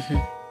 right? Mm-hmm.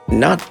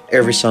 Not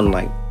every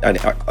sunlight, not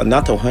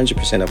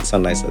 100% of the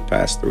sunlight that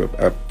passes through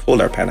a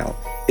solar panel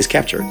is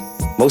captured.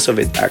 Most of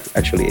it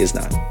actually is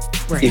not.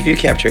 Right. If you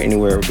capture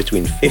anywhere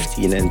between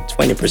 15 and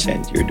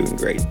 20%, you're doing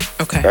great.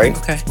 Okay. Right?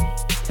 Okay.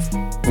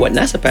 What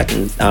NASA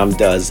patent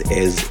does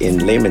is,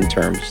 in layman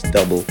terms,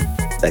 double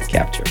that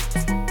capture.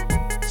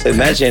 So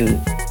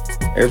imagine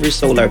every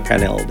solar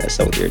panel that's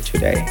out there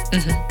today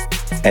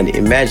And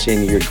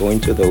imagine you're going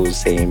to those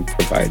same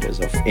providers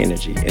of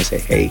energy and say,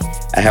 hey,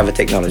 I have a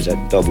technology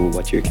that double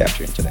what you're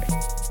capturing today.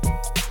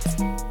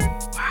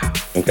 Wow.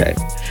 Okay.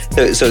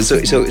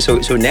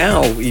 So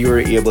now you're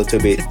able to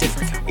be. It's a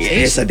different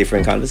conversation. It's a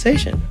different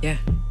conversation. Yeah.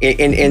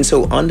 And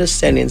so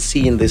understanding,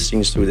 seeing these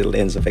things through the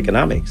lens of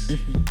economics,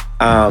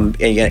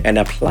 and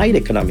applied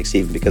economics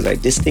even, because I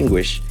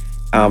distinguish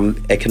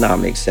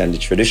economics and the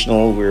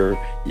traditional where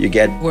you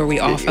get Where we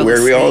all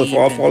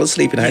fell fall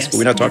asleep in high school.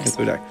 We're not talking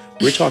through that.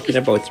 We're talking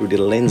about through the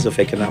lens of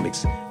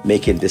economics,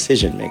 making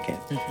decision making.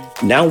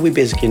 Now we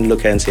basically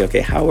look at and say,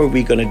 okay, how are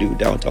we going to do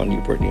downtown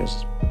Newport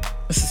News?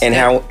 And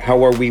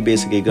how are we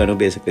basically going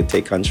to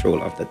take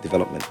control of that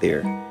development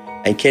there?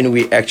 And can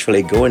we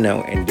actually go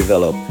now and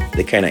develop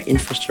the kind of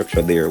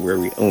infrastructure there where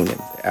we own the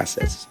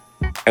assets?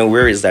 And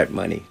where is that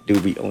money? Do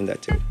we own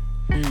that too?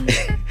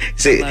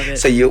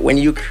 So when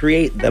you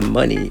create the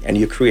money and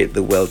you create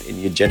the wealth and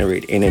you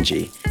generate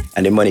energy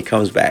and the money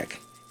comes back,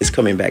 it's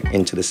coming back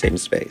into the same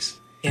space.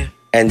 Yeah.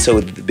 And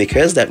so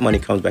because that money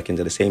comes back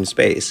into the same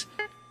space,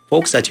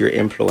 folks that you're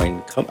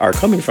employing are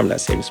coming from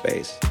that same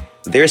space.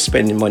 They're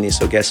spending money,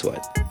 so guess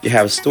what? You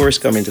have stores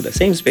coming to the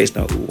same space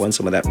now who want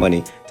some of that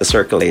money to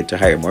circulate to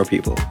hire more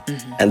people.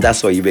 And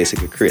that's why you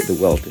basically create the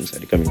wealth inside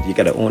the community. You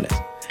got to own it.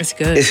 It's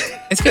good.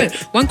 It's good.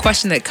 One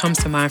question that comes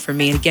to mind for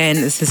me, and again,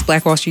 this is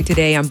Black Wall Street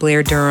Today. I'm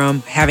Blair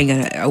Durham, having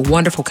a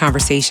wonderful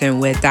conversation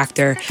with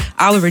Dr.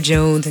 Oliver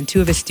Jones and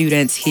two of his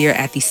students here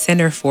at the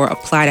Center for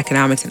Applied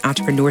Economics and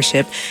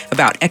Entrepreneurship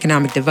about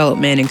economic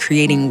development and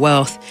creating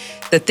wealth.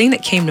 The thing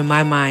that came to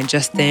my mind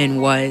just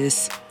then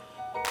was,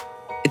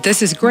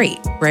 this is great,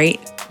 right?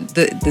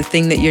 The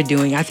thing that you're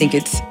doing, I think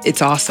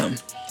it's awesome.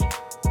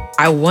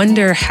 I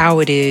wonder how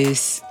it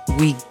is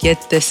we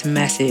get this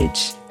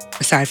message,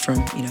 aside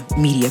from,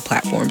 media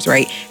platforms,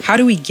 right? How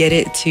do we get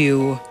it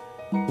to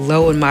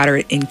low and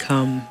moderate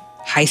income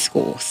high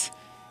schools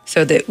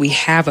so that we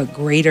have a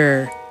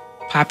greater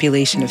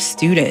population of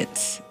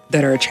students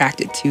that are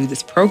attracted to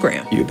this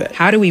program? You bet.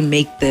 How do we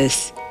make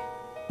this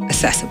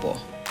accessible?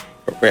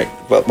 Correct.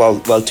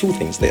 Well, two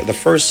things there. The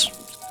first,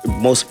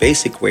 most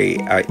basic way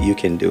you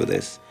can do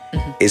this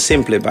is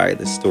simply by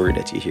the story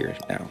that you hear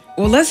now.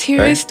 Well, let's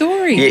hear his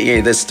story.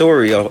 Yeah, the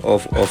story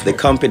of the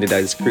company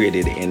that is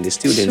created, and the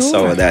students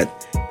saw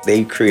that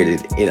they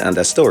created it on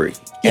that story.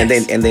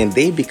 Yes. And then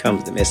they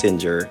become the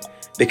messenger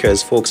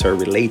because folks are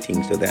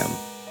relating to them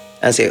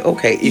and say,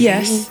 okay, if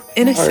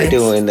in a you are sense.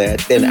 doing that,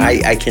 then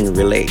I can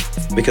relate.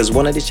 Because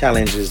one of the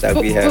challenges that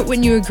we have... But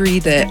when you agree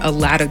that a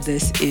lot of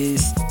this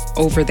is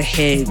over the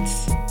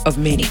heads of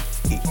many,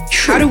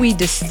 how do we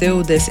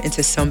distill this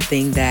into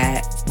something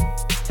that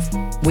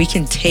we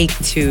can take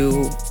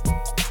to...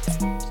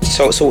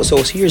 So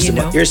here's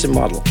the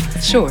model.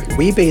 Sure.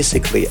 We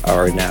basically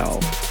are now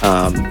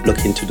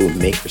looking to do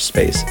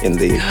makerspace in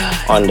the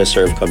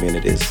underserved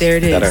communities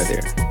that are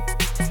there.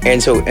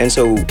 And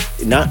so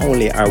not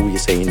only are we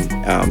saying,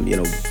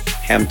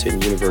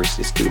 Hampton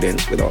University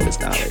students with all this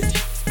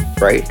knowledge,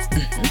 right?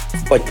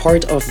 But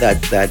part of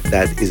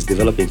that is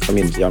developing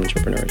community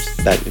entrepreneurs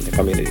that in the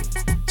community.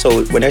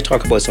 So when I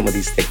talk about some of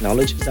these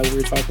technologies that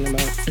we're talking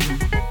about,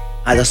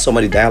 and that's some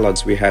of the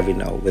dialogues we're having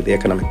now with the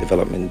economic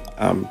development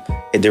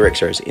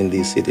directors in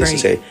these cities to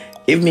say,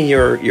 give me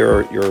your.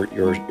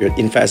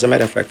 In fact, as a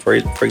matter of fact, for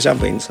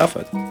example, in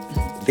Suffolk,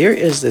 there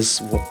is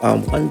this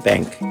one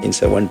bank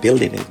inside one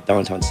building in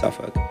downtown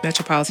Suffolk.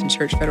 Metropolitan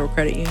Church Federal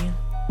Credit Union.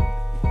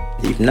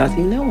 You've not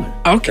even know one.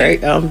 Okay.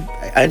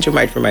 Right? Andrew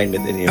might remind me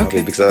the name of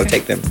it because I'll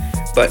take them.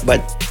 But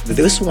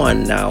this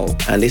one now,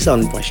 and it's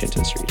on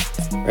Washington Street,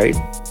 right?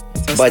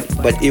 So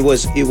But it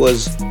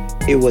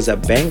was a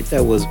bank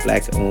that was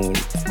black owned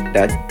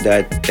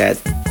that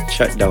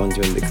shut down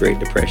during the Great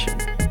Depression.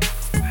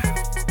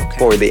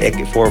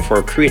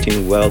 For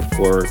creating wealth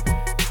for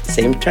the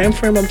same time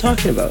frame I'm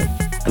talking about,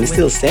 and it's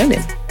still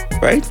standing,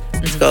 right?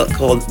 It's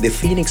called the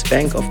Phoenix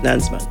Bank of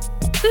Nansemond.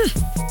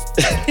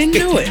 Didn't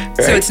know it.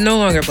 Right? So it's no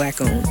longer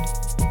black owned.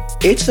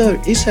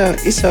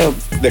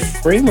 The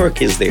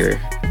framework is there.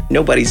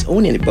 Nobody's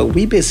owning it, but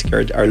we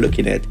basically are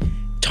looking at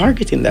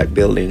targeting that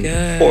building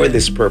for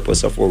this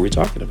purpose of what we're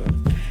talking about.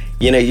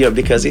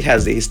 Because it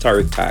has the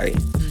historic tie.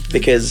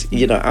 Because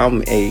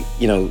I'm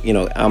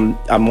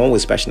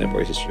always passionate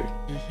about history,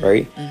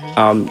 right?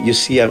 You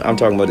see, I'm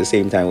talking about the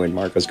same time when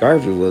Marcus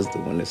Garvey was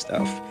doing this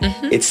stuff.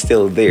 It's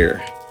still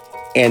there,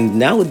 and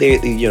now the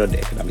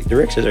economic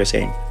directors are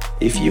saying,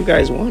 if you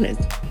guys want it,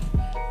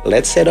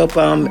 let's set up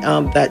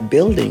that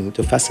building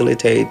to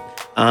facilitate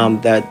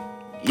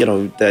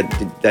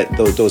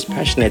those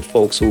passionate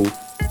folks who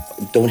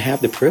don't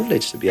have the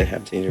privilege to be at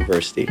Hampton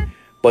University,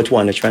 but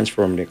want to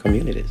transform their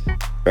communities,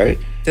 right?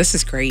 This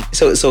is great.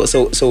 So it's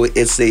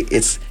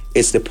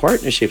the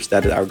partnerships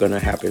that are going to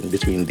happen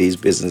between these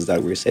businesses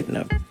that we're setting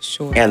up,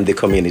 and the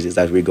communities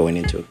that we're going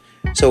into.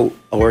 So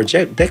our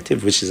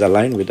objective, which is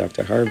aligned with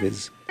Dr.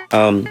 Harvey's,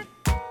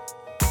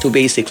 to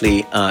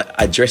basically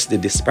address the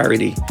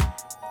disparity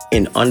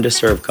in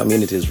underserved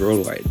communities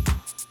worldwide.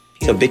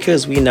 So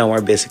because we now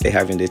are basically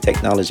having the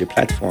technology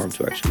platform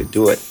to actually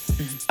do it,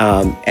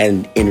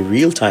 and in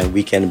real time,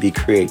 we can be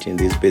creating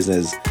this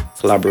business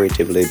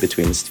collaboratively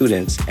between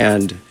students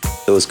and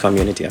those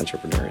community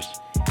entrepreneurs.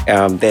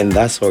 Then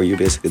that's how you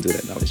basically do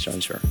that knowledge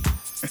transfer.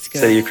 That's good.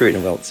 So you're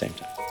creating wealth at the same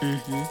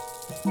time.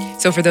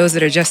 So for those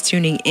that are just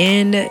tuning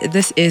in,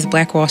 this is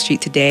Black Wall Street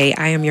Today.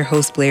 I am your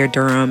host, Blair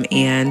Durham,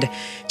 and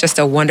just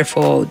a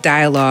wonderful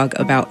dialogue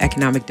about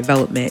economic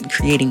development and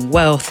creating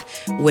wealth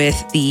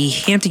with the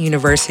Hampton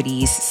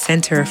University's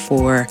Center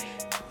for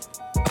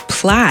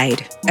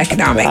Applied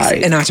Economics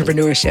and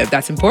Entrepreneurship.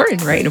 That's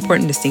important, right? An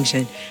important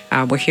distinction.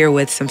 We're here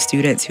with some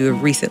students who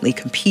have recently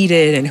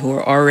competed and who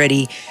are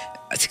already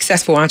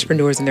successful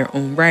entrepreneurs in their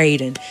own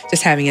right, and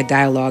just having a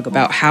dialogue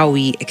about how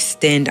we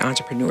extend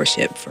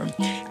entrepreneurship from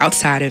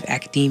outside of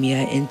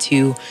academia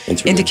into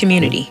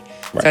community.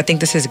 Right. So I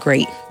think this is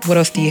great. What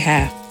else do you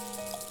have,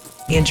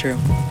 Andrew?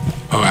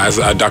 Oh, as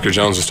Dr.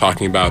 Jones was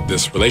talking about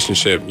this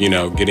relationship,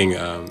 getting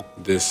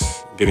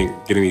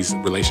these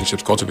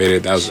relationships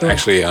cultivated. That was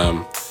actually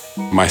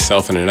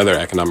myself and another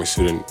economics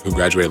student who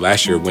graduated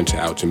last year went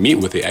out to meet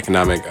with the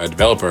economic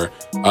developer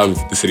of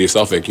the city of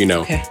Suffolk,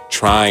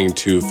 trying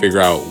to figure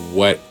out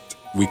what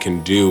we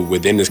can do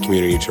within this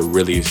community to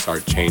really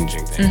start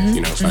changing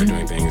things, start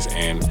doing things.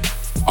 And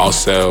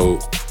also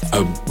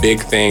a big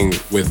thing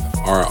with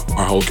our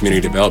whole community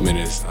development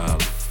is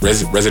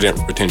resident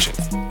retention.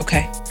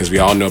 Okay. Because we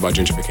all know about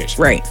gentrification.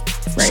 Right.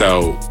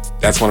 So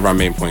that's one of our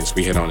main points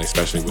we hit on,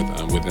 especially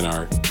within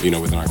our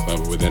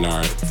club, within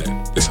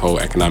this whole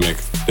economic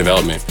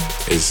development,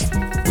 is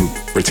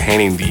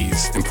retaining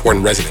these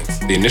important residents,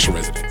 the initial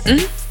residents.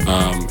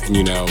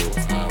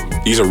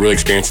 These are real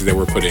experiences that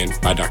were put in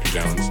by Dr.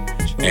 Jones,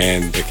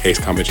 and the case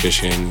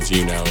competitions,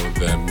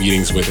 the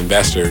meetings with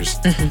investors,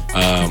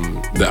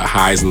 the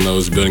highs and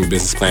lows, building a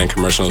business plan,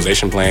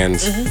 commercialization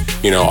plans,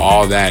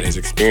 all that is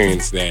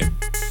experience that.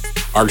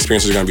 Our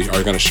experiences are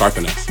going to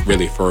sharpen us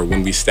really for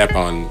when we step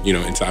on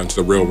into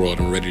the real world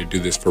and we're ready to do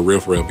this for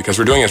real because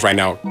we're doing this right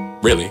now.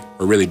 We're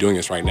really doing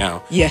this right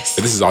now. Yes.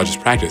 But this is all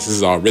just practice. This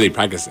is all really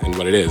practice in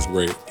what it is.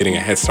 We're getting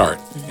a head start,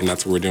 and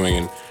that's what we're doing.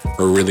 And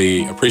we're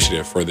really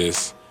appreciative for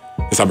this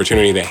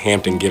opportunity that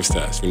Hampton gives to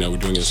us. We're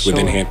doing this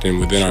within Hampton,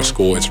 within our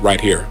school. It's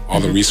right here. All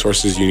the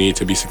resources you need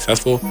to be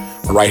successful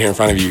are right here in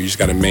front of you. You just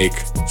got to make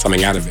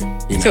something out of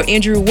it. So,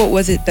 Andrew, what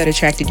was it that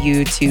attracted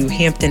you to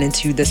Hampton and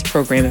to this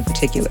program in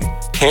particular?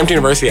 Hampton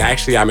University,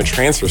 actually, I'm a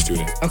transfer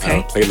student. Okay.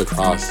 I played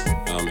lacrosse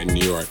in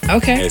New York.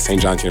 Okay. At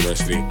St. John's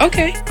University.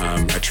 Okay.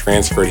 I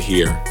transferred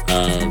here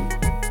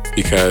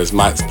because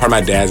part of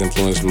my dad's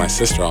influence was my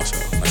sister also.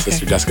 My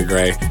sister, Jessica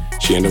Gray,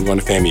 she ended up going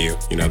to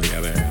FAMU,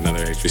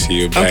 another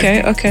HBCU. But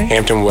okay.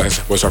 Hampton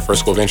was our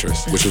first school of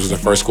interest, which was the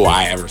first school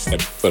I ever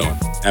stepped foot on,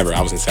 ever.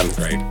 I was in 7th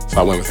grade, so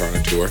I went with her on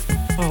a tour.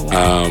 Oh,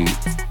 wow.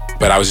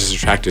 But I was just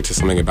attracted to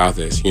something about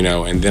this,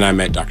 and then I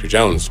met Dr.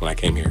 Jones when I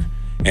came here.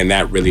 And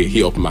that really,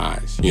 he opened my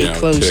eyes, He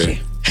closed you.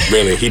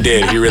 Really, he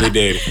did. He really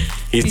did.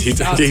 He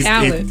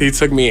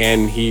took me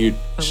and he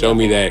showed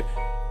me that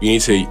you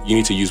need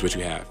to use what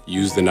you have.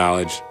 Use the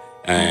knowledge,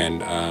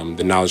 and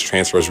the knowledge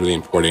transfer is really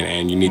important.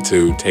 And you need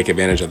to take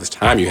advantage of this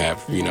time you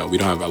have. We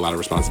don't have a lot of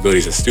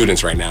responsibilities as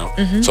students right now.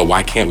 So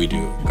why can't we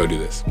go do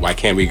this? Why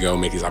can't we go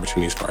make these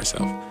opportunities for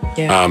ourselves?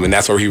 Yeah. And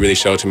that's where he really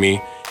showed to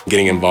me,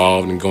 getting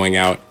involved and going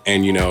out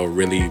and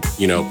really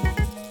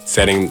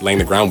laying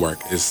the groundwork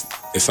is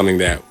something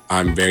that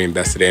I'm very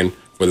invested in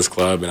for this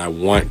club, and I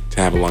want to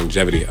have a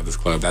longevity of this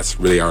club. That's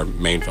really our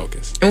main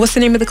focus. And what's the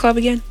name of the club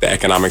again? The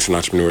Economics and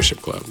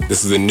Entrepreneurship Club.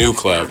 This is a new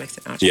club. Economics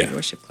and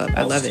Entrepreneurship Club.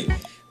 I love it.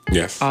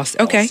 Yes.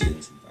 Awesome. Okay.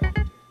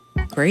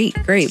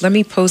 Great. Let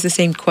me pose the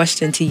same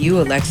question to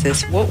you,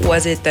 Alexis. What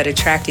was it that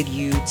attracted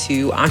you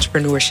to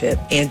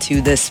entrepreneurship and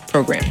to this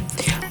program?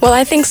 Well,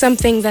 I think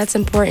something that's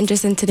important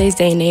just in today's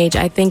day and age,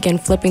 I think in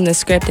flipping the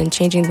script and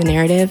changing the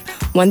narrative,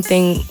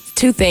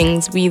 two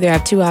things, we either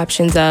have two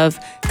options of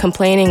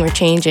complaining or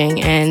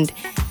changing, and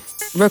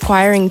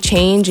requiring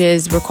change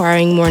is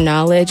requiring more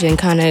knowledge and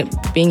kind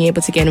of being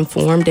able to get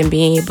informed and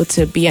being able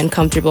to be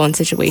uncomfortable in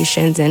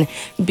situations and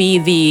be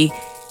the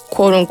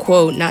quote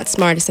unquote not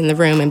smartest in the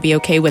room and be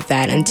okay with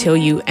that until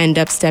you end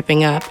up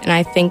stepping up. And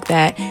I think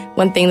that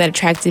one thing that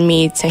attracted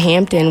me to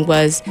Hampton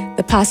was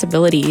the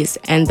possibilities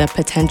and the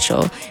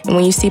potential. And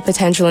when you see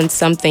potential in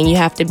something, you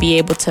have to be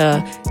able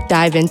to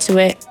dive into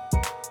it.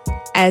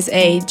 As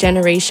a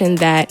generation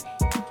that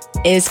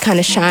is kind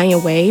of shying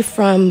away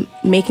from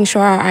making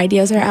sure our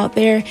ideas are out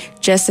there,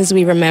 just as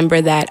we remember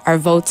that our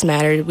votes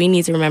matter, we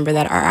need to remember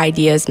that our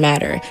ideas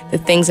matter. The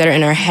things that are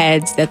in our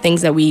heads, the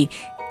things that we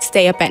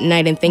stay up at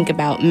night and think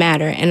about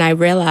matter. And I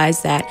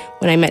realized that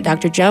when I met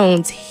Dr.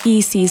 Jones,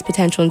 he sees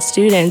potential in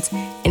students,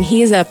 and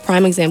he is a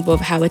prime example of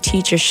how a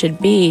teacher should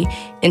be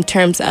in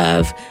terms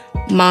of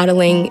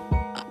modeling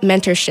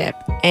mentorship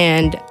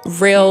and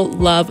real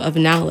love of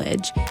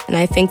knowledge. And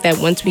I think that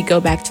once we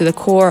go back to the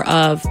core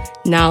of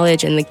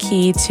knowledge and the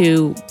key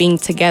to being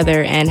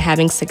together and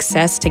having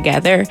success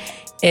together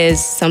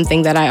is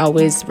something that I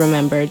always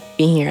remembered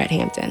being here at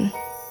Hampton.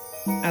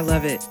 I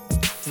love it.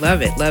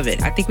 Love it. Love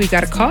it. I think we've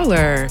got a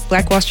caller.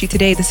 Black Wall Street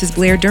Today. This is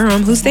Blair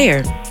Durham. Who's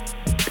there?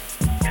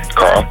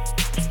 Carl.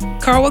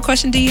 Carl, what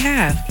question do you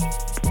have?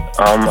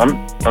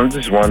 I'm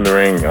just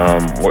wondering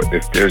what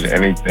if there's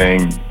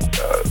anything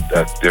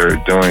that they're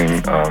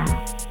doing.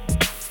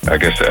 I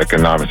guess the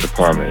economics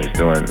department is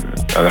doing.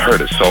 I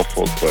heard it's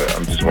Suffolk, but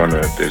I'm just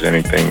wondering if there's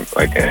anything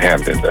like in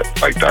Hampton that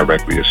like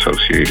directly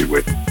associated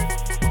with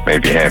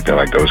maybe Hampton,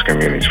 like those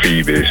communities,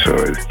 Phoebus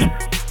or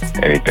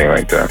anything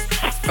like that.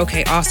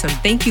 Okay, awesome.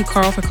 Thank you,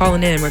 Carl, for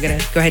calling in. We're going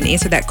to go ahead and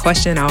answer that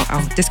question.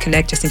 I'll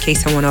disconnect just in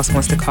case someone else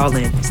wants to call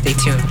in. Stay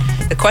tuned.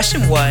 The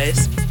question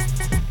was,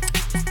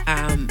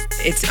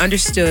 it's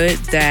understood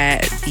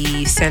that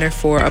the Center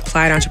for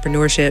Applied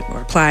Entrepreneurship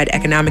or Applied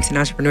Economics and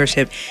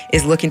Entrepreneurship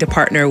is looking to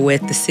partner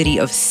with the city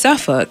of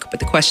Suffolk. But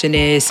the question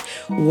is,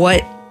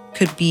 what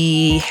could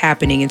be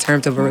happening in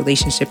terms of a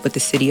relationship with the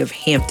city of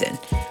Hampton?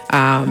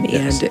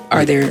 Yes. And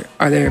are there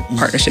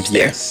partnerships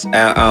there? Yes.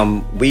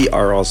 We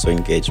are also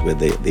engaged with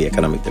the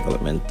economic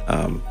development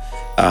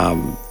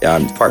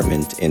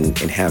department in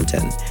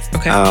Hampton.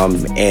 Okay.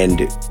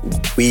 And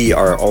we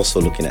are also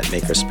looking at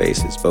maker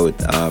spaces, both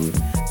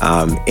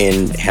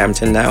in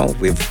Hampton now.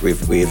 We've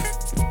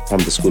from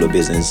the School of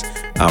Business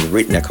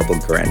written a couple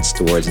of grants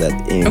towards that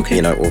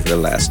over the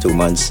last 2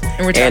 months.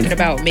 And we're talking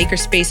about maker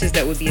spaces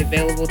that would be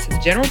available to the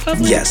general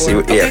public? Yes,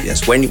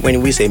 yes.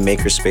 When we say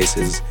maker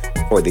spaces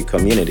for the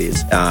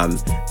communities,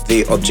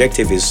 the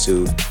objective is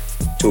to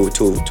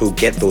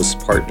get those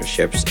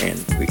partnerships, and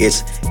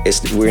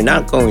we're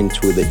not going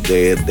through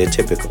the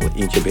typical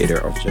incubator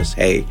of just,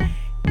 hey,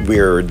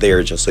 we're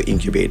there just to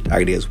incubate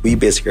ideas. We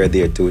basically are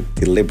there to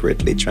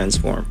deliberately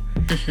transform.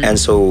 Mm-hmm. And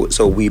so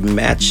we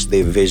match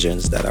the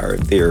visions that are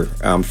there,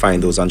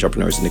 find those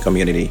entrepreneurs in the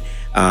community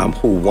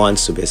who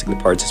wants to basically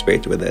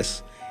participate with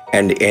this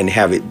and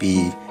have it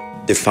be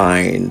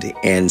defined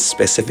and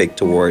specific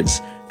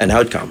towards an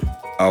outcome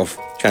of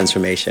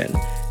transformation.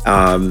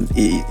 There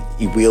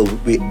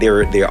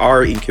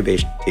are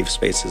incubation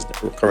spaces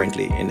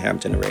currently in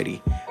Hampton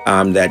already.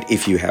 That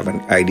if you have an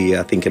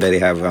idea, I think that they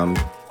have.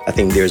 I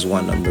think there's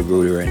one on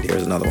Magruder and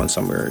there's another one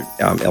somewhere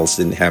else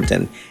in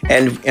Hampton.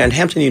 And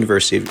Hampton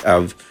University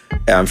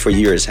for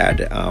years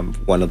had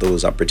one of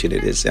those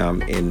opportunities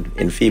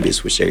in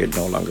Phoebus, which they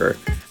no longer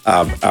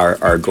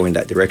are going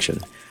that direction.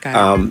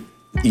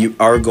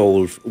 Our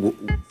goal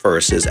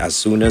first is as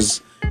soon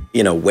as,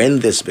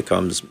 when this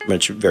becomes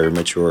very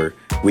mature,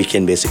 we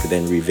can basically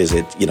then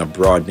revisit,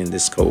 broadening the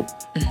scope.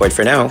 Mm-hmm. But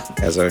for now,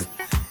 as a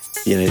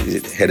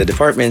head of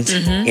department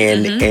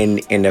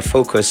and the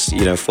focus,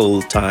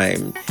 full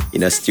time,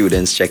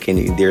 students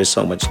checking. There's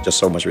so much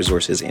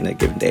resources in a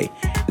given day.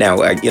 Now,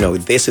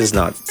 this is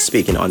not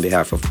speaking on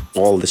behalf of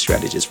all the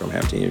strategists from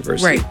Hampton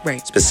University.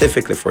 Right.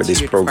 Specifically for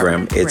this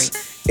program,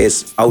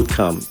 it's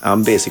outcome.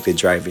 I'm basically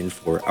driving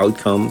for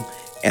outcome,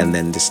 and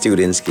then the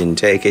students can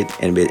take it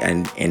and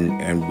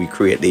we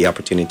create the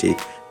opportunity.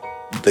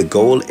 The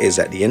goal is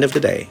at the end of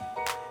the day,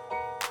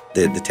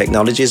 the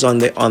technology is on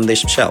the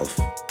shelf.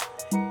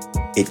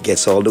 It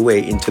gets all the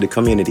way into the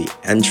community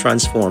and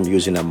transform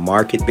using a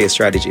market-based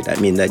strategy. That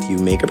means that you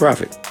make a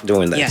profit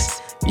doing that.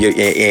 Yes.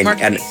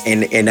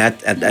 And at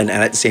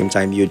the same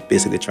time, you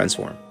basically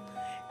transform.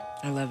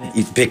 I love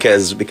it.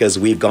 Because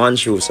we've gone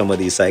through some of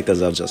these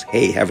cycles of just,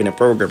 hey, having a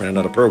program and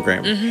another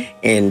program,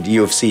 and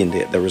you have seen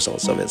the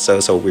results of it.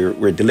 So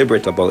we're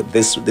deliberate about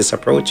this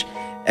approach.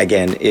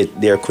 Again,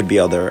 there could be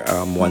other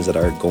ones that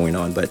are going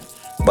on, but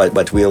the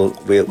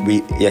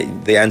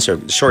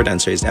short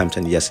answer is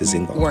Hampton, yes, is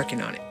involved.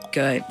 Working on it.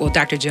 Good. Well,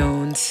 Dr.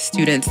 Jones,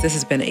 students, this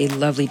has been a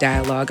lovely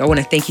dialogue. I want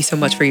to thank you so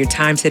much for your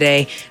time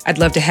today. I'd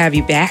love to have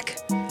you back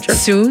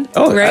soon.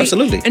 Oh, right?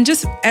 Absolutely. And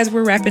just as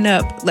we're wrapping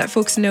up, let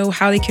folks know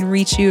how they can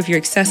reach you if you're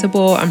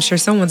accessible. I'm sure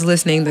someone's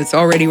listening that's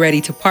already ready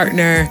to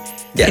partner.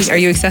 Yes. Are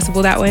you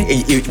accessible that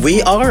way?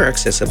 We are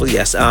accessible,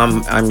 yes.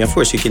 Of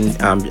course, you can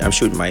I'm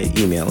shooting my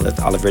email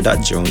at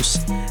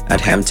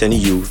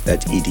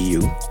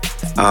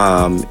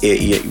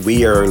oliver.jones@hamptonu.edu.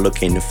 We are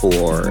looking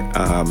for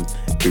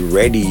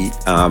ready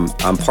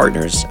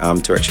partners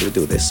to actually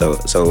do this. So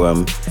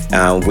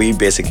we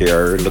basically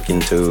are looking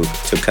to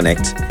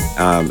connect,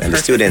 and Perfect. The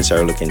students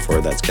are looking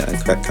for that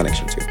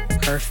connection too.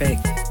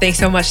 Perfect. Thanks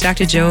so much,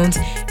 Dr. Jones.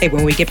 Hey,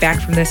 when we get back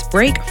from this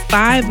break,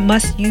 5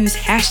 must-use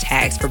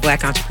hashtags for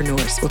Black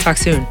entrepreneurs. We'll talk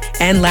soon.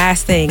 And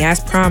last thing, as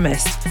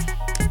promised,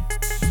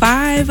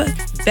 5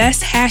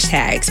 best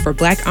hashtags for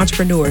Black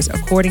entrepreneurs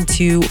according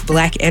to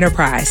Black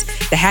Enterprise.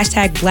 The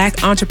hashtag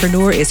Black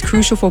Entrepreneur is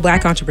crucial for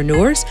Black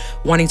entrepreneurs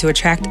wanting to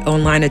attract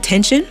online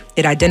attention.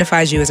 It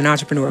identifies you as an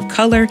entrepreneur of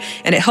color,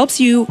 and it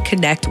helps you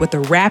connect with the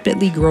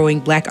rapidly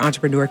growing Black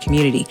entrepreneur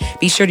community.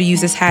 Be sure to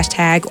use this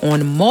hashtag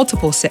on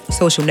multiple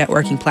social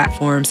networking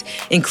platforms,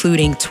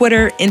 including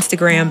Twitter,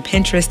 Instagram,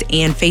 Pinterest,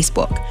 and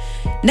Facebook.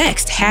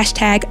 Next,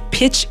 hashtag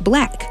Pitch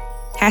Black.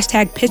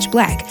 Hashtag Pitch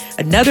Black,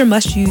 another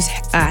must-use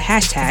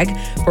hashtag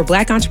for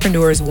Black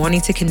entrepreneurs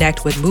wanting to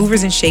connect with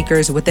movers and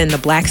shakers within the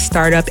Black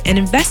startup and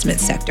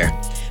investment sector.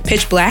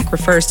 Pitch Black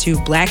refers to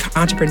Black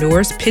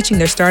entrepreneurs pitching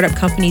their startup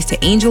companies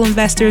to angel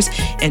investors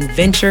and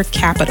venture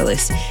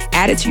capitalists.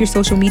 Add it to your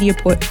social media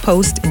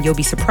post and you'll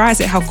be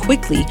surprised at how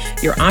quickly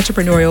your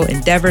entrepreneurial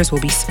endeavors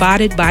will be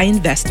spotted by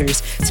investors,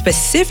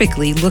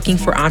 specifically looking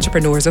for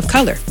entrepreneurs of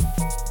color.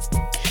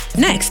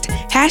 Next,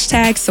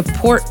 hashtag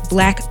Support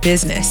Black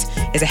Business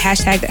is a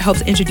hashtag that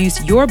helps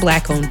introduce your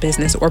Black-owned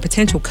business or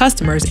potential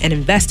customers and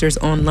investors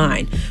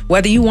online.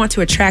 Whether you want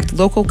to attract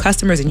local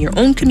customers in your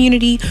own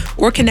community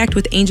or connect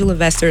with angel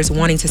investors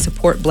wanting to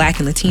support Black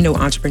and Latino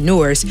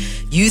entrepreneurs,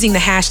 using the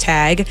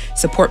hashtag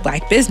Support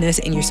Black Business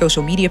in your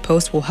social media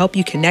posts will help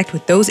you connect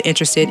with those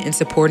interested in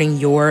supporting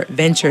your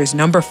ventures.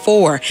 Number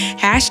 4,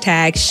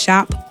 hashtag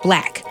Shop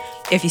Black.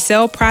 If you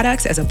sell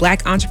products as a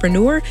Black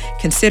entrepreneur,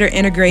 consider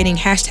integrating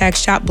hashtag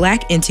Shop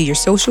Black into your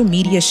social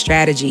media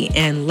strategy.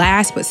 And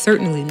last but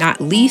certainly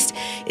not least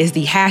is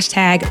the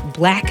hashtag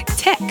Black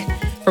Tech.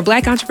 For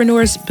Black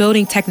entrepreneurs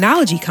building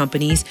technology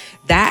companies,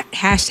 that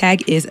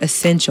hashtag is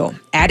essential.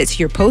 Add it to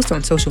your post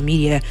on social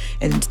media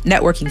and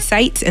networking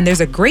sites, and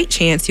there's a great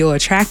chance you'll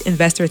attract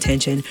investor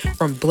attention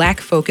from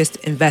Black-focused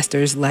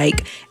investors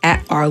like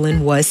at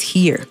Arlen Was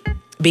Here.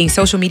 Being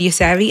social media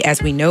savvy,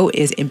 as we know,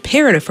 is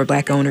imperative for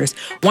Black owners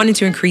wanting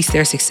to increase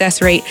their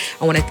success rate.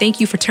 I want to thank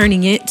you for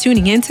tuning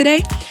in today.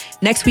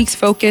 Next week's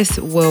focus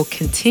will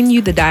continue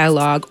the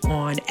dialogue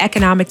on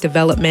economic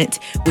development.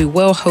 We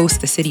will host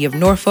the city of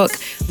Norfolk.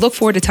 Look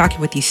forward to talking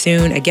with you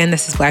soon. Again,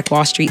 this is Black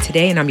Wall Street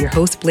Today, and I'm your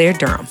host, Blair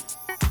Durham.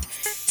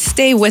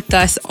 Stay with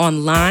us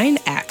online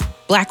at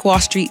Black Wall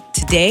Street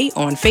Today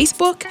on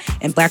Facebook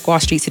and Black Wall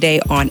Street Today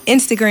on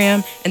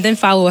Instagram, and then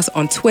follow us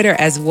on Twitter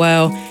as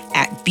well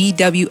at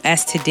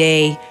BWS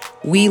Today.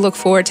 We look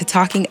forward to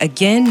talking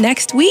again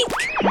next week.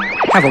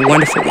 Have a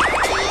wonderful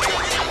week.